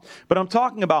about. But I'm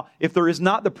talking about if there is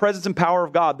not the presence and power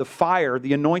of God, the fire,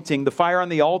 the anointing, the fire on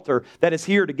the altar that is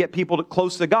here to get people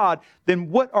close to God, then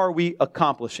what are we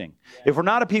accomplishing? If we're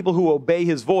not a people who obey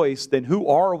His voice, then who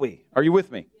are we? Are you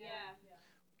with me? Yeah.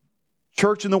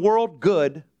 Church in the world,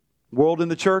 good. World in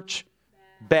the church,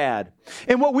 bad.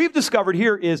 And what we've discovered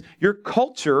here is your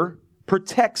culture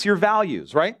protects your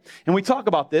values, right? And we talk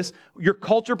about this. Your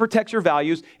culture protects your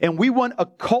values, and we want a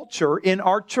culture in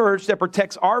our church that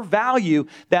protects our value,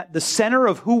 that the center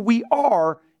of who we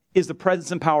are is the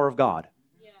presence and power of God,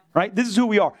 right? This is who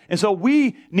we are. And so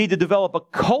we need to develop a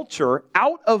culture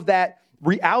out of that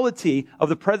reality of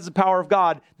the presence and power of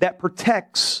God that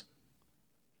protects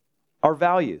our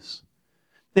values.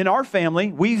 In our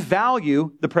family, we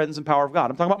value the presence and power of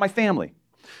God. I'm talking about my family.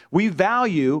 We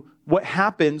value what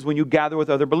happens when you gather with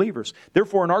other believers.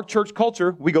 Therefore, in our church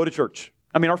culture, we go to church.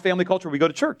 Our family culture, we go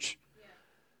to church.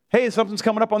 Yeah. Hey, something's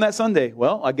coming up on that Sunday.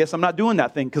 Well, I guess I'm not doing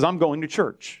that thing because I'm going to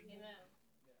church. Amen.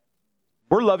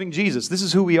 We're loving Jesus. This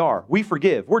is who we are. We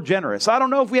forgive. We're generous. I don't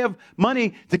know if we have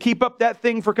money to keep up that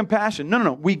thing for compassion.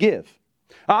 No. We give.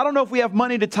 I don't know if we have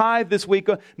money to tithe this week.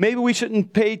 Maybe we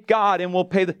shouldn't pay God and we'll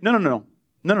pay the...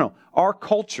 No. Our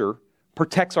culture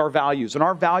protects our values, and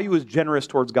our value is generous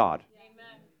towards God. Amen.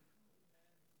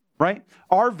 Right?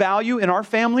 Our value in our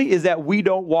family is that we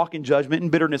don't walk in judgment and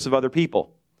bitterness of other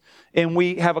people. And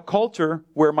we have a culture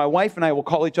where my wife and I will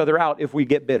call each other out if we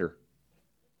get bitter.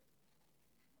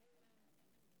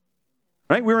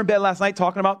 Right? We were in bed last night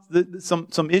talking about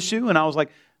some issue, and I was like,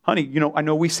 honey, I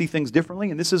know we see things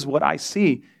differently, and this is what I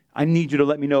see. I need you to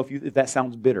let me know if that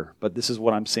sounds bitter, but this is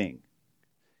what I'm seeing.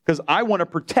 Because I want to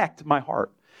protect my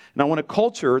heart. And I want a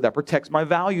culture that protects my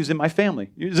values in my family.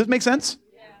 Does this make sense?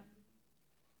 Yeah.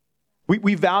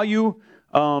 We value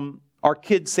our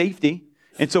kids' safety.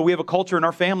 And so we have a culture in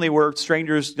our family where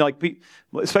strangers,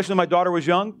 especially when my daughter was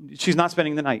young, she's not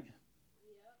spending the night.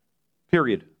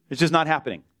 Period. It's just not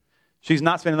happening. She's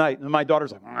not spending the night. And my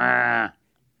daughter's like, ah.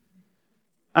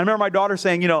 I remember my daughter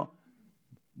saying,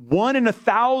 1 in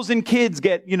 1,000 kids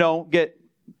get.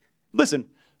 Listen,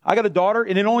 I got a daughter,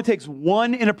 and it only takes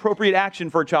one inappropriate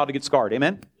action for a child to get scarred.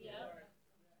 Amen? Yeah.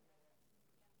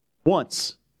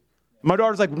 Once. My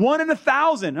daughter's like, 1 in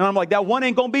 1,000. And I'm like, that one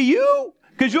ain't going to be you,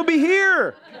 because you'll be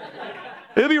here.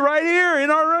 It'll be right here in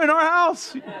our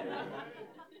house.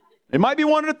 It might be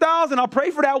 1 in 1,000. I'll pray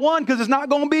for that one, because it's not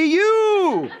going to be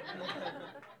you.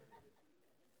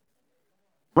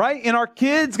 Right? And our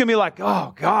kids going to be like,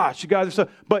 oh, gosh, you guys are so...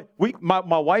 But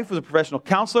my wife was a professional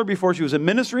counselor before she was in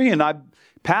ministry, and I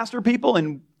pastor people,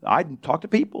 and I talk to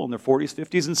people in their 40s,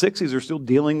 50s, and 60s. They're still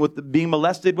dealing with being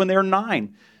molested when they're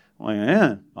 9. Well,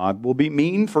 yeah, I will be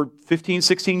mean for 15,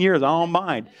 16 years. I don't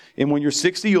mind. And when you're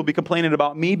 60, you'll be complaining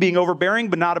about me being overbearing,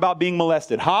 but not about being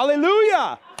molested.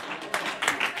 Hallelujah!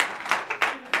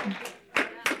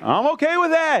 I'm okay with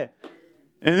that.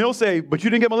 And they'll say, but you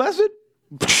didn't get molested?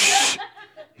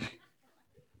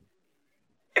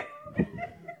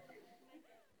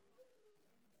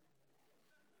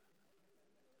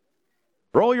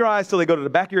 Roll your eyes till they go to the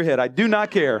back of your head. I do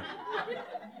not care.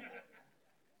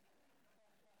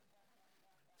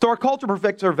 So our culture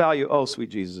perfects our value. Oh, sweet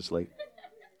Jesus, it's late.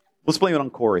 Let's blame it on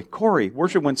Corey. Corey,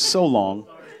 worship went so long.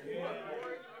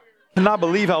 I cannot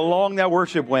believe how long that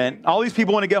worship went. All these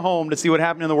people want to get home to see what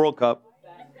happened in the World Cup.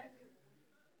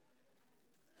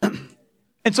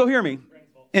 And so hear me.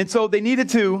 And so they needed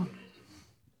to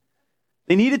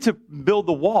build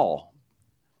the wall.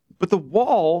 But the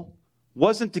wall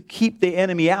wasn't to keep the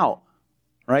enemy out,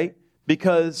 right?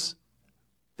 Because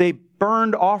they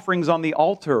burned offerings on the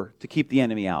altar to keep the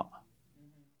enemy out.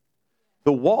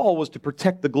 The wall was to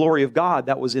protect the glory of God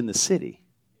that was in the city.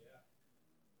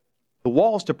 The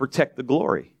wall is to protect the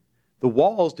glory. The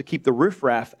wall is to keep the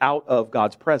riffraff out of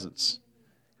God's presence.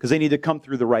 Because they need to come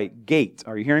through the right gate.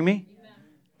 Are you hearing me?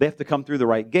 They have to come through the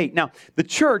right gate. Now, the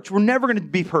church, we're never going to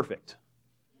be perfect.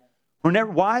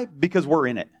 Why? Because we're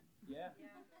in it.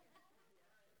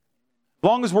 As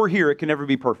long as we're here, it can never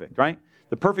be perfect, right?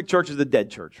 The perfect church is the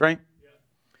dead church, right?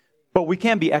 But we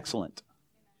can be excellent.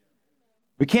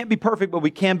 We can't be perfect, but we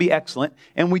can be excellent.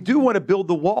 And we do want to build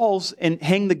the walls and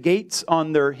hang the gates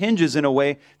on their hinges in a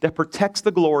way that protects the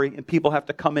glory, and people have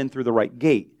to come in through the right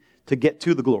gate to get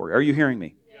to the glory. Are you hearing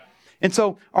me? Yeah. And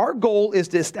so our goal is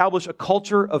to establish a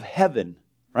culture of heaven,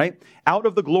 right? Out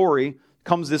of the glory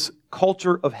comes this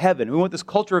culture of heaven. We want this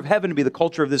culture of heaven to be the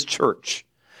culture of this church.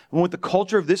 We want the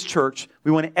culture of this church,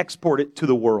 we want to export it to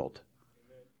the world.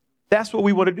 That's what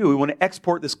we want to do. We want to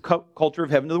export this culture of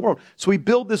heaven to the world. So we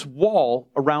build this wall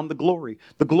around the glory.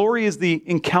 The glory is the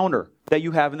encounter that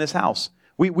you have in this house.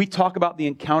 We talk about the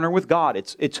encounter with God.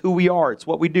 It's who we are. It's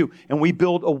what we do. And we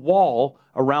build a wall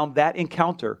around that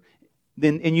encounter.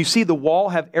 And you see the wall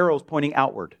have arrows pointing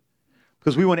outward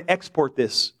because we want to export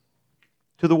this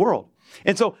to the world.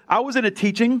 And so I was in a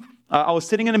teaching. I was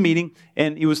sitting in a meeting,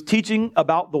 and he was teaching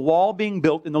about the wall being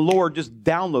built, and the Lord just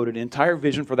downloaded an entire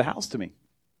vision for the house to me.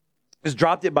 Just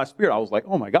dropped it by spirit. I was like,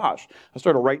 oh my gosh. I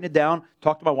started writing it down,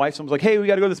 talked to my wife. Someone was like, hey, we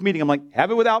got to go to this meeting. I'm like,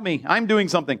 have it without me. I'm doing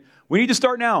something. We need to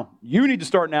start now. You need to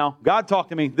start now. God talked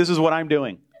to me. This is what I'm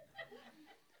doing.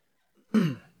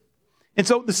 And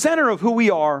so the center of who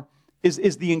we are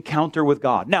is the encounter with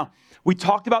God. Now, we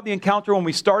talked about the encounter when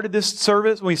we started this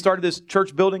service, when we started this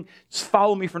church building. Just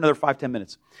follow me for another 5-10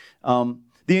 minutes.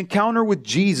 The encounter with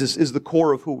Jesus is the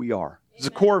core of who we are. It's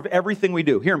the core of everything we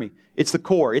do. Hear me. It's the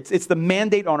core. It's the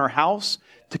mandate on our house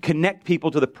to connect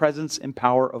people to the presence and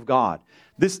power of God.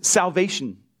 This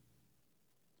salvation,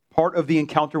 part of the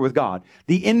encounter with God.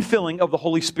 The infilling of the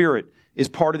Holy Spirit is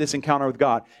part of this encounter with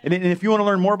God. And if you want to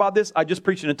learn more about this, I just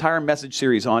preached an entire message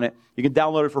series on it. You can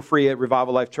download it for free at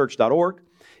revivallifechurch.org.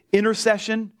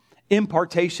 Intercession,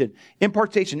 impartation.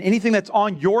 Impartation, anything that's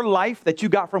on your life that you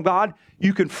got from God,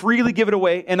 you can freely give it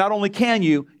away. And not only can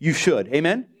you, you should.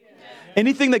 Amen?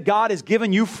 Anything that God has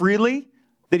given you freely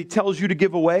that He tells you to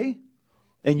give away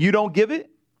and you don't give it,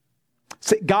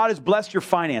 God has blessed your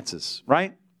finances,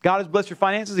 right? God has blessed your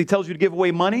finances. He tells you to give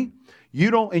away money.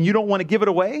 You don't want to give it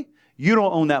away. You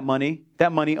don't own that money.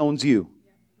 That money owns you.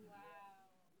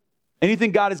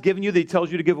 Anything God has given you that He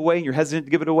tells you to give away and you're hesitant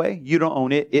to give it away, you don't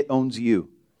own it. It owns you.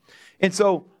 And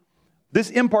so this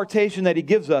impartation that He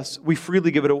gives us, we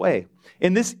freely give it away.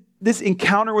 And this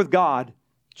encounter with God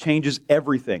changes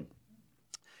everything.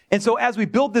 And so as we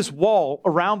build this wall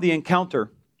around the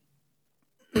encounter,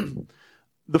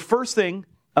 the first thing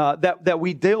that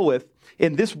we deal with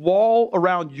in this wall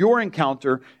around your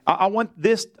encounter, I want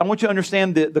you to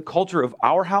understand the culture of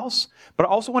our house, but I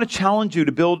also want to challenge you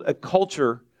to build a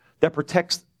culture that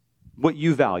protects what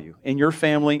you value in your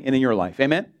family and in your life.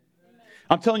 Amen?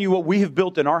 I'm telling you what we have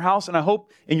built in our house, and I hope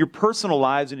in your personal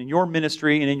lives and in your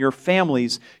ministry and in your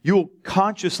families, you will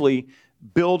consciously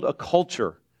build a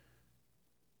culture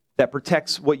that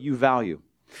protects what you value.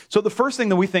 So the first thing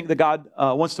that we think that God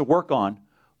wants to work on,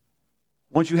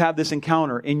 once you have this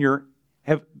encounter and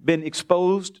have been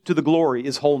exposed to the glory,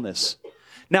 is wholeness.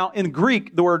 Now, in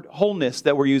Greek, the word wholeness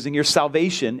that we're using here,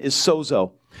 salvation, is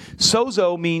sozo.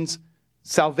 Sozo means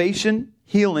salvation,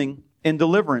 healing, and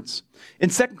deliverance. In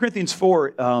 2 Corinthians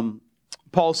 4,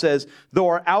 Paul says, though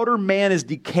our outer man is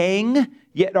decaying,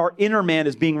 yet our inner man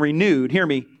is being renewed. Hear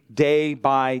me. Day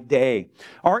by day.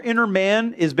 Our inner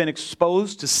man has been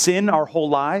exposed to sin our whole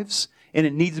lives, and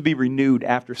it needs to be renewed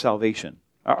after salvation.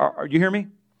 Are you hear me?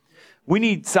 We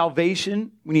need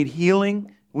salvation, we need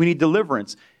healing, we need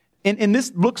deliverance. And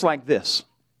this looks like this.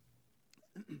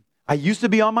 I used to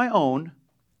be on my own,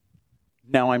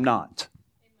 now I'm not.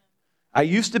 I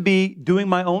used to be doing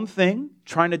my own thing,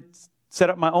 trying to set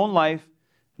up my own life.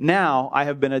 Now I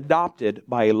have been adopted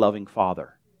by a loving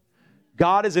Father.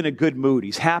 God is in a good mood.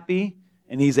 He's happy,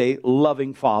 and He's a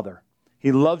loving Father.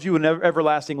 He loves you with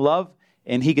everlasting love,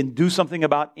 and He can do something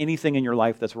about anything in your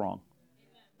life that's wrong.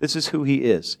 This is who He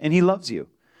is, and He loves you.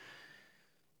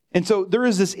 And so there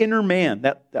is this inner man,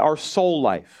 that our soul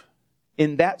life,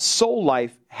 and that soul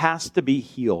life has to be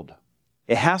healed.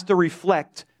 It has to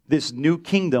reflect this new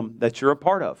kingdom that you're a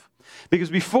part of. Because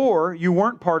before, you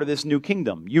weren't part of this new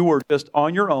kingdom. You were just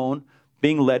on your own,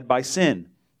 being led by sin.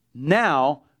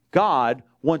 Now, God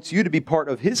wants you to be part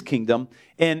of his kingdom,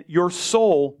 and your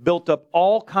soul built up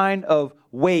all kind of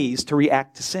ways to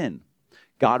react to sin.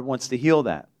 God wants to heal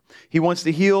that. He wants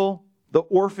to heal the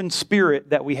orphan spirit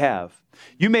that we have.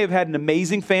 You may have had an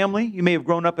amazing family. You may have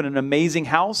grown up in an amazing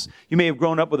house. You may have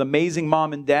grown up with amazing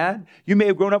mom and dad. You may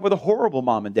have grown up with a horrible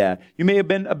mom and dad. You may have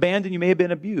been abandoned. You may have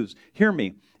been abused. Hear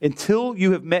me. Until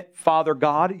you have met Father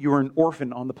God, you are an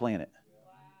orphan on the planet.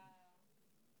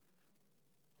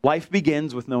 Life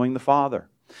begins with knowing the Father.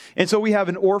 And so we have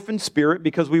an orphan spirit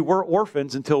because we were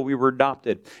orphans until we were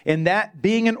adopted. And that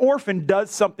being an orphan does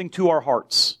something to our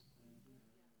hearts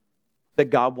that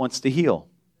God wants to heal.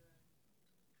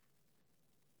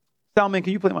 Salman,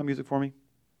 can you play my music for me?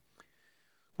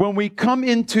 When we come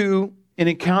into an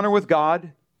encounter with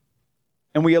God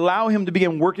and we allow him to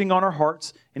begin working on our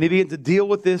hearts and he begins to deal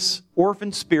with this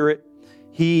orphan spirit,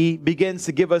 he begins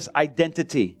to give us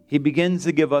identity. He begins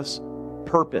to give us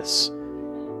purpose.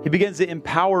 He begins to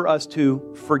empower us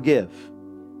to forgive.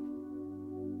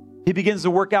 He begins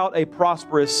to work out a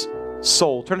prosperous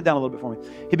soul. Turn it down a little bit for me.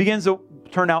 He begins to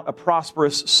turn out a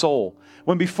prosperous soul.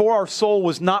 When before our soul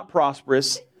was not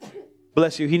prosperous,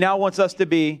 bless you, he now wants us to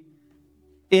be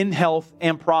in health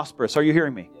and prosperous. Are you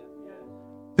hearing me?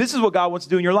 This is what God wants to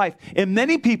do in your life. And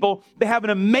many people, they have an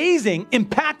amazing,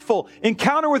 impactful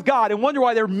encounter with God and wonder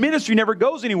why their ministry never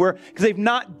goes anywhere because they've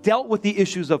not dealt with the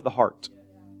issues of the heart.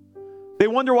 They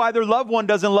wonder why their loved one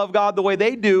doesn't love God the way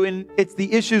they do, and it's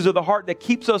the issues of the heart that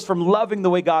keeps us from loving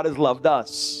the way God has loved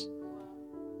us.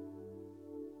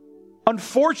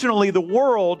 Unfortunately, the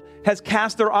world has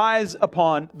cast their eyes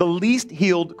upon the least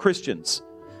healed Christians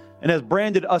and has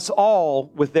branded us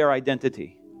all with their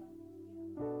identity.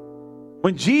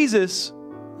 When Jesus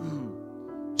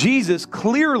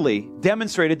clearly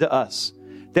demonstrated to us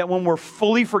that when we're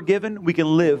fully forgiven, we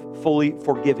can live fully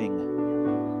forgiving.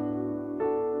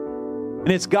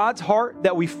 And it's God's heart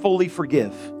that we fully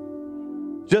forgive,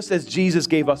 just as Jesus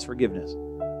gave us forgiveness.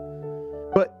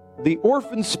 But the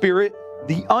orphan spirit,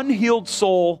 the unhealed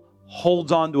soul,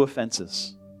 holds on to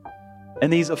offenses.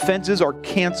 And these offenses are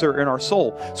cancer in our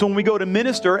soul. So when we go to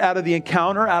minister out of the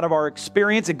encounter, out of our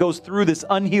experience, it goes through this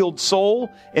unhealed soul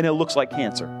and it looks like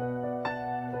cancer.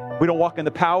 We don't walk in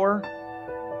the power.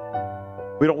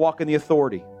 We don't walk in the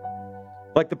authority.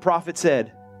 Like the prophet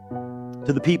said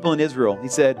to the people in Israel, he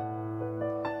said,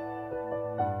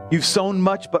 "You've sown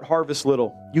much but harvest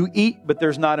little. You eat, but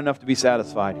there's not enough to be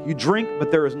satisfied. You drink, but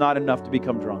there is not enough to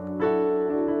become drunk."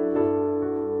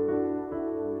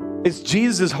 It's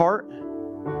Jesus' heart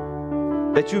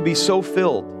that you would be so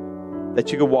filled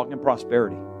that you could walk in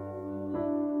prosperity.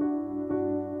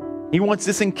 He wants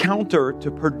this encounter to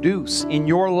produce in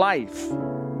your life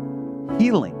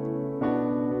healing.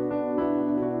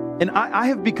 And I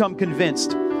have become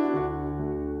convinced.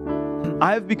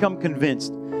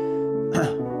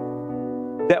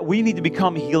 That we need to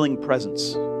become healing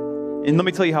presence. And let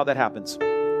me tell you how that happens.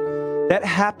 That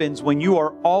happens when you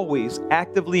are always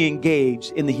actively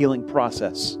engaged in the healing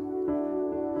process.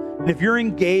 And if you're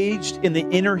engaged in the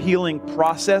inner healing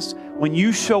process, when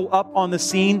you show up on the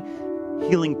scene,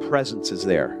 healing presence is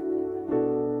there.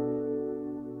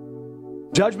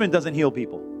 Judgment doesn't heal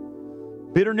people.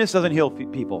 Bitterness doesn't heal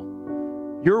people.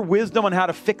 Your wisdom on how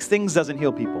to fix things doesn't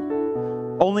heal people.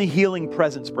 Only healing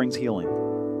presence brings healing.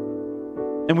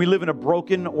 And we live in a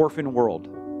broken orphan world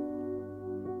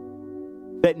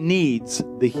that needs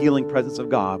the healing presence of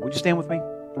God. Would you stand with me?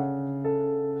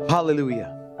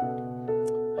 Hallelujah.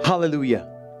 Hallelujah.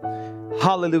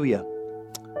 Hallelujah.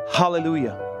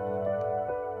 Hallelujah.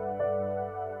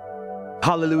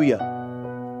 Hallelujah.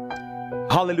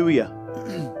 Hallelujah.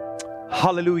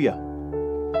 Hallelujah.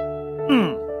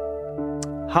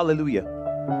 Hallelujah.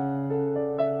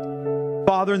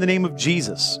 Father, in the name of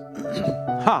Jesus.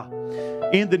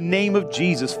 In the name of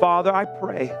Jesus, Father, I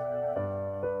pray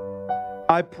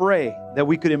that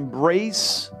we could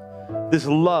embrace this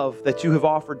love that you have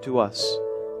offered to us.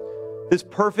 This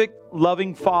perfect,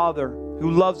 loving Father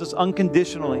who loves us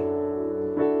unconditionally,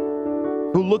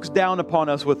 who looks down upon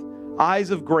us with eyes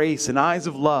of grace and eyes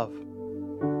of love.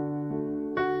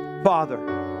 Father,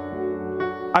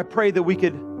 I pray that we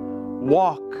could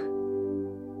walk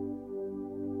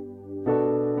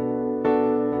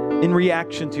in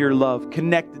reaction to your love,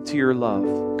 connected to your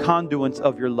love, conduits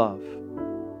of your love.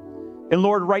 And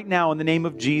Lord, right now, in the name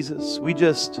of Jesus, we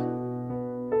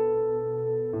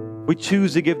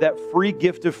choose to give that free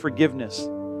gift of forgiveness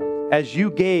as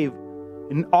you gave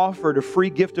and offered a free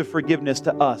gift of forgiveness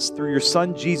to us through your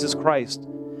Son, Jesus Christ,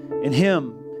 and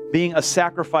Him being a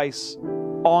sacrifice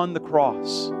on the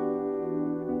cross.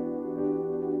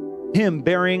 Him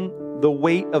bearing the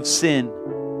weight of sin.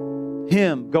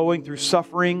 Him going through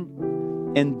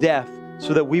suffering and death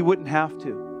so that we wouldn't have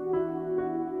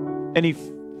to. And He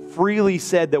freely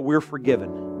said that we're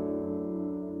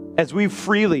forgiven. As we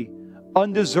freely,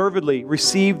 undeservedly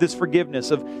receive this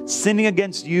forgiveness of sinning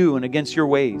against you and against your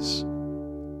ways.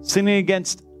 Sinning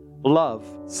against love.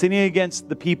 Sinning against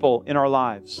the people in our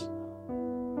lives.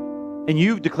 And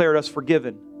you've declared us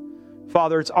forgiven.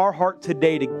 Father, it's our heart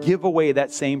today to give away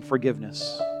that same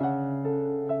forgiveness.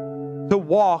 To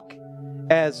walk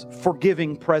as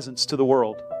forgiving presence to the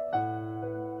world.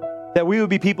 That we would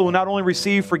be people who not only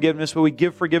receive forgiveness, but we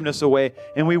give forgiveness away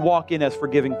and we walk in as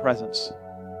forgiving presence.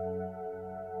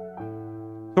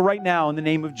 So right now, in the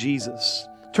name of Jesus,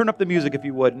 turn up the music if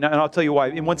you would, and I'll tell you why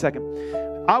in 1 second.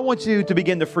 I want you to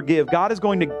begin to forgive. God is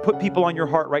going to put people on your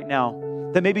heart right now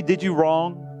that maybe did you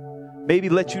wrong, maybe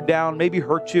let you down, maybe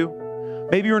hurt you.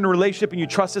 Maybe you're in a relationship and you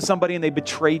trusted somebody and they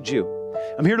betrayed you.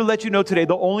 I'm here to let you know today,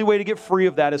 the only way to get free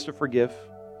of that is to forgive.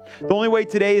 The only way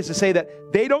today is to say that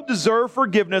they don't deserve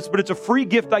forgiveness, but it's a free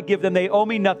gift I give them. They owe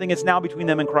me nothing. It's now between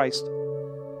them and Christ.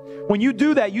 When you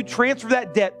do that, you transfer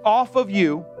that debt off of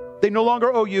you. They no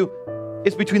longer owe you.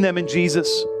 It's between them and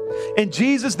Jesus. And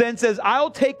Jesus then says, I'll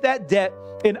take that debt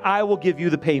and I will give you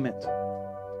the payment.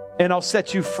 And I'll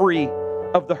set you free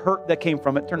of the hurt that came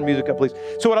from it. Turn the music up, please.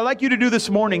 So what I'd like you to do this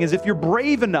morning is if you're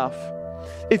brave enough,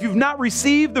 if you've not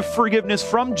received the forgiveness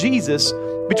from Jesus,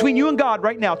 between you and God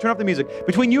right now, turn off the music.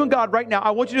 Between you and God right now, I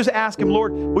want you to just ask Him,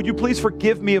 Lord, would you please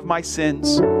forgive me of my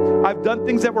sins? I've done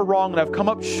things that were wrong and I've come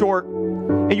up short.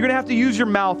 And you're going to have to use your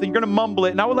mouth and you're going to mumble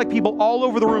it. And I would like people all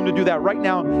over the room to do that right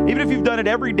now. Even if you've done it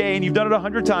every day and you've done it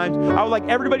 100 times, I would like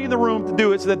everybody in the room to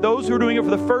do it so that those who are doing it for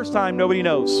the first time, nobody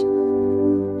knows.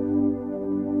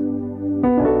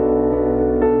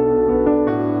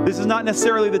 This is not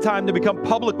necessarily the time to become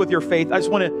public with your faith. I just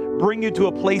want to bring you to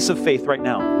a place of faith right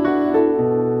now.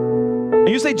 And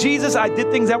you say, Jesus, I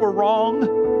did things that were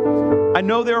wrong. I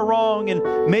know they're wrong,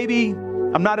 and maybe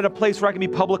I'm not at a place where I can be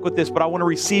public with this, but I want to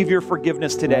receive your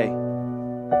forgiveness today.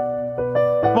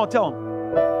 Come on, tell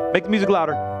them. Make the music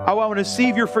louder. I want to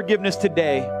receive your forgiveness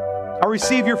today. I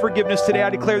receive your forgiveness today. I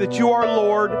declare that you are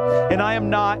Lord and I am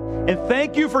not. And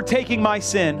thank you for taking my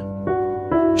sin.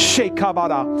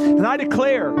 Shekabada. And I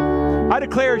declare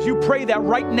as you pray that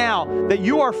right now, that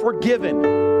you are forgiven.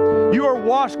 You are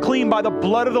washed clean by the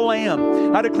blood of the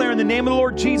Lamb. I declare in the name of the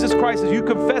Lord Jesus Christ, as you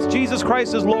confess Jesus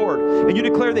Christ as Lord, and you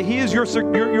declare that He is your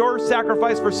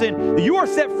sacrifice for sin, that you are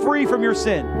set free from your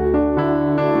sin.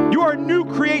 You are a new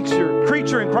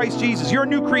creature in Christ Jesus. You're a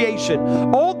new creation.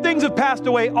 Old things have passed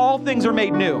away. All things are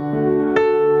made new.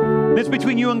 And it's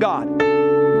between you and God.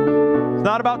 It's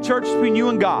not about church. It's between you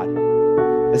and God.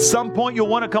 At some point, you'll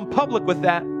want to come public with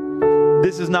that.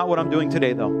 This is not what I'm doing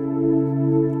today, though.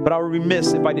 But I would be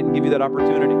remiss if I didn't give you that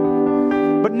opportunity.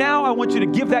 But now I want you to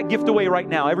give that gift away right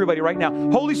now. Everybody right now.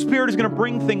 Holy Spirit is going to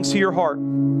bring things to your heart.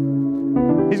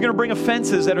 He's going to bring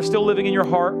offenses that are still living in your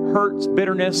heart, hurts,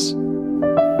 bitterness.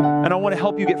 And I want to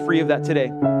help you get free of that today.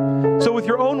 So with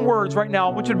your own words right now,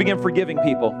 I want you to begin forgiving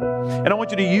people. And I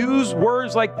want you to use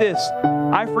words like this.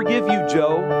 I forgive you,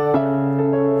 Joe,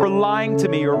 for lying to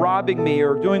me or robbing me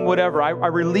or doing whatever. I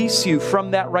release you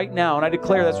from that right now. And I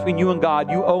declare that's between you and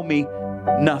God. You owe me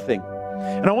nothing.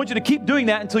 And I want you to keep doing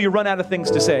that until you run out of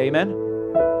things to say. Amen?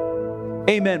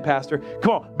 Amen, Pastor.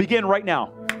 Come on, begin right now.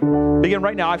 Begin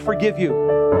right now. I forgive you.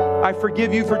 I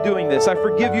forgive you for doing this. I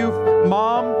forgive you,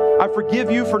 Mom. I forgive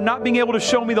you for not being able to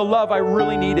show me the love I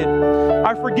really needed.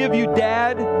 I forgive you,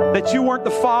 Dad, that you weren't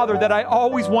the father that I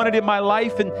always wanted in my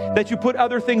life and that you put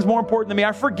other things more important than me.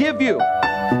 I forgive you.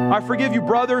 I forgive you,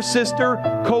 brother, sister,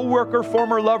 co-worker,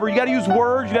 former lover. You got to use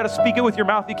words. You got to speak it with your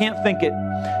mouth. You can't think it.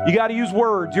 You got to use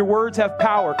words. Your words have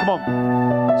power. Come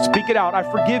on. Speak it out. I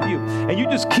forgive you. And you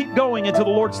just keep going until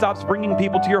the Lord stops bringing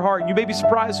people to your heart. And you may be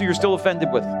surprised who you're still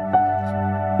offended with.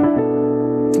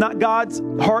 It's not God's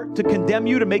heart to condemn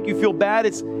you, to make you feel bad.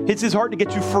 It's His heart to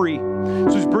get you free.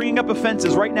 So He's bringing up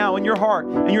offenses right now in your heart.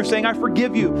 And you're saying, I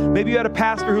forgive you. Maybe you had a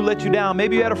pastor who let you down.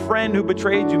 Maybe you had a friend who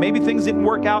betrayed you. Maybe things didn't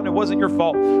work out and it wasn't your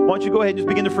fault. Why don't you go ahead and just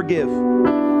begin to forgive.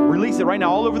 Release it right now,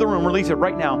 all over the room. Release it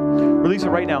right now. Release it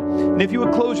right now. And if you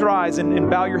would close your eyes and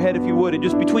bow your head if you would, and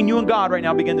just between you and God right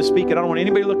now, begin to speak it. I don't want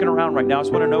anybody looking around right now. I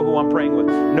just want to know who I'm praying with.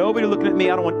 Nobody looking at me.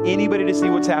 I don't want anybody to see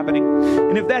what's happening.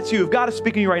 And if that's you, if God is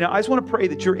speaking to you right now, I just want to pray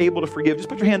that you're able to forgive. Just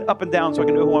put your hand up and down so I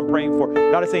can know who I'm praying for.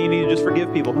 God is saying you need to just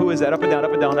forgive people. Who is that? Up and down,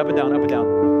 up and down, up and down, up and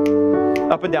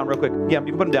down. Up and down real quick. Yeah, you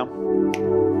can put them down.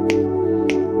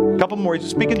 A couple more.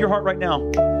 Just speak in your heart right now.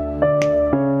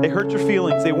 They hurt your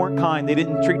feelings. They weren't kind. They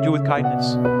didn't treat you with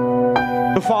kindness.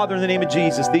 The Father, in the name of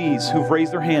Jesus, these who've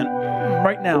raised their hand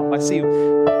right now, I see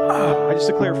you. I just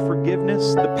declare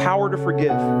forgiveness, the power to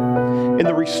forgive, in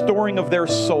the restoring of their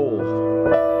soul.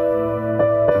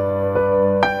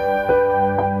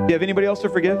 Do you have anybody else to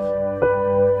forgive?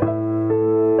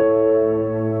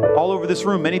 All over this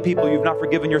room, many people, you've not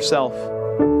forgiven yourself.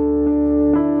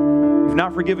 You've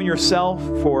not forgiven yourself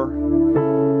for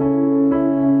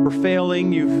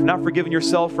failing. You've not forgiven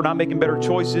yourself for not making better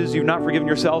choices. You've not forgiven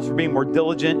yourself for being more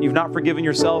diligent. You've not forgiven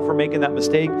yourself for making that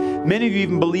mistake. Many of you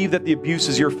even believe that the abuse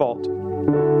is your fault. The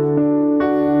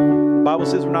Bible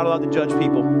says we're not allowed to judge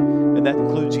people, and that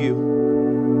includes you.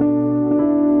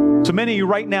 So many of you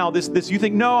right now, this you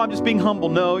think, no, I'm just being humble.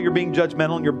 No, you're being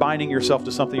judgmental and you're binding yourself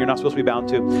to something you're not supposed to be bound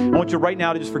to. I want you right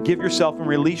now to just forgive yourself and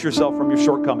release yourself from your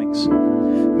shortcomings.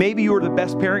 Maybe you were the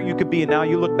best parent you could be, and now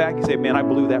you look back and say, man, I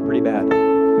blew that pretty bad.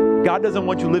 God doesn't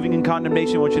want you living in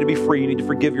condemnation. He wants you to be free. You need to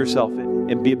forgive yourself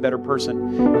and be a better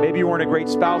person. Maybe you weren't a great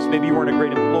spouse. Maybe you weren't a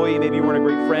great employee. Maybe you weren't a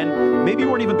great friend. Maybe you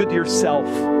weren't even good to yourself.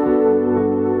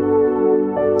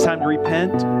 It's time to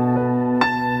repent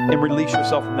and release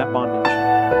yourself from that bondage.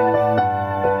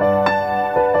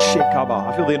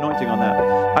 I feel the anointing on that.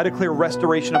 I declare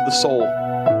restoration of the soul.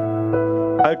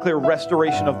 I declare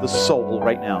restoration of the soul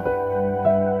right now.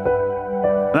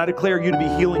 And I declare you to be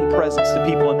healing presence to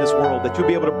people in this world, that you'll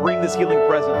be able to bring this healing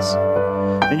presence.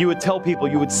 And you would tell people,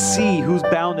 you would see who's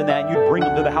bound in that, and you'd bring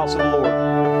them to the house of the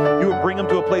Lord. You would bring them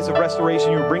to a place of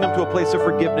restoration. You would bring them to a place of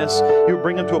forgiveness. You would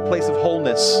bring them to a place of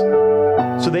wholeness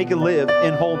so they can live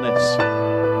in wholeness.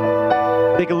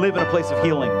 They can live in a place of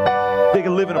healing. They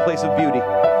can live in a place of beauty.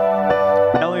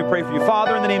 Now let me pray for you.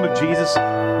 Father, in the name of Jesus,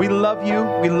 we love you,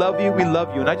 we love you, we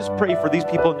love you. And I just pray for these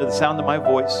people under the sound of my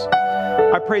voice.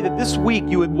 I pray that this week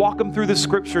you would walk them through the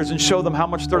scriptures and show them how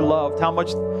much they're loved, how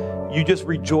much you just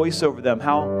rejoice over them,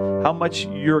 how much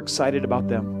you're excited about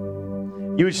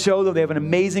them. You would show them they have an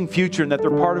amazing future and that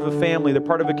they're part of a family, they're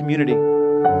part of a community,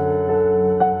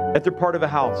 that they're part of a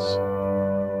house,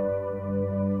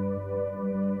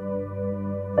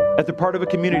 that they're part of a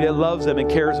community that loves them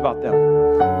and cares about them.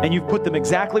 And you've put them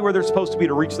exactly where they're supposed to be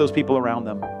to reach those people around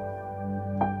them.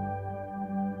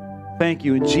 Thank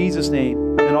you in Jesus'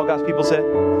 name. And all God's people said,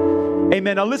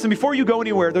 amen. Now listen, before you go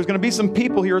anywhere, there's going to be some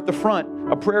people here at the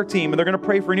front, a prayer team, and they're going to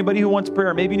pray for anybody who wants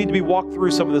prayer. Maybe you need to be walked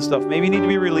through some of this stuff. Maybe you need to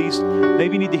be released.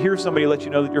 Maybe you need to hear somebody let you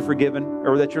know that you're forgiven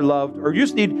or that you're loved, or you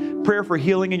just need prayer for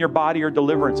healing in your body or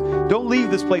deliverance. Don't leave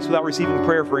this place without receiving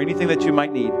prayer for anything that you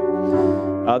might need.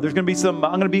 There's going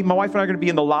to be my wife and I are going to be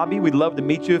in the lobby. We'd love to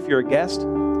meet you if you're a guest.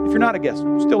 If you're not a guest,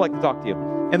 we'd still like to talk to you.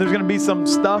 And there's going to be some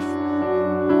stuff.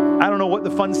 I don't know what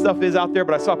the fun stuff is out there,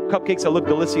 but I saw cupcakes that look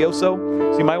delicioso.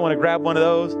 So you might want to grab one of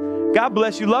those. God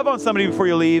bless you. Love on somebody before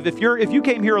you leave. If you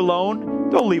came here alone,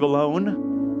 don't leave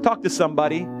alone. Talk to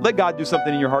somebody. Let God do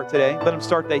something in your heart today. Let him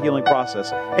start that healing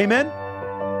process. Amen?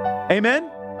 Amen?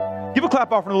 Give a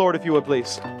clap offering to the Lord if you would,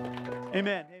 please.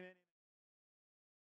 Amen.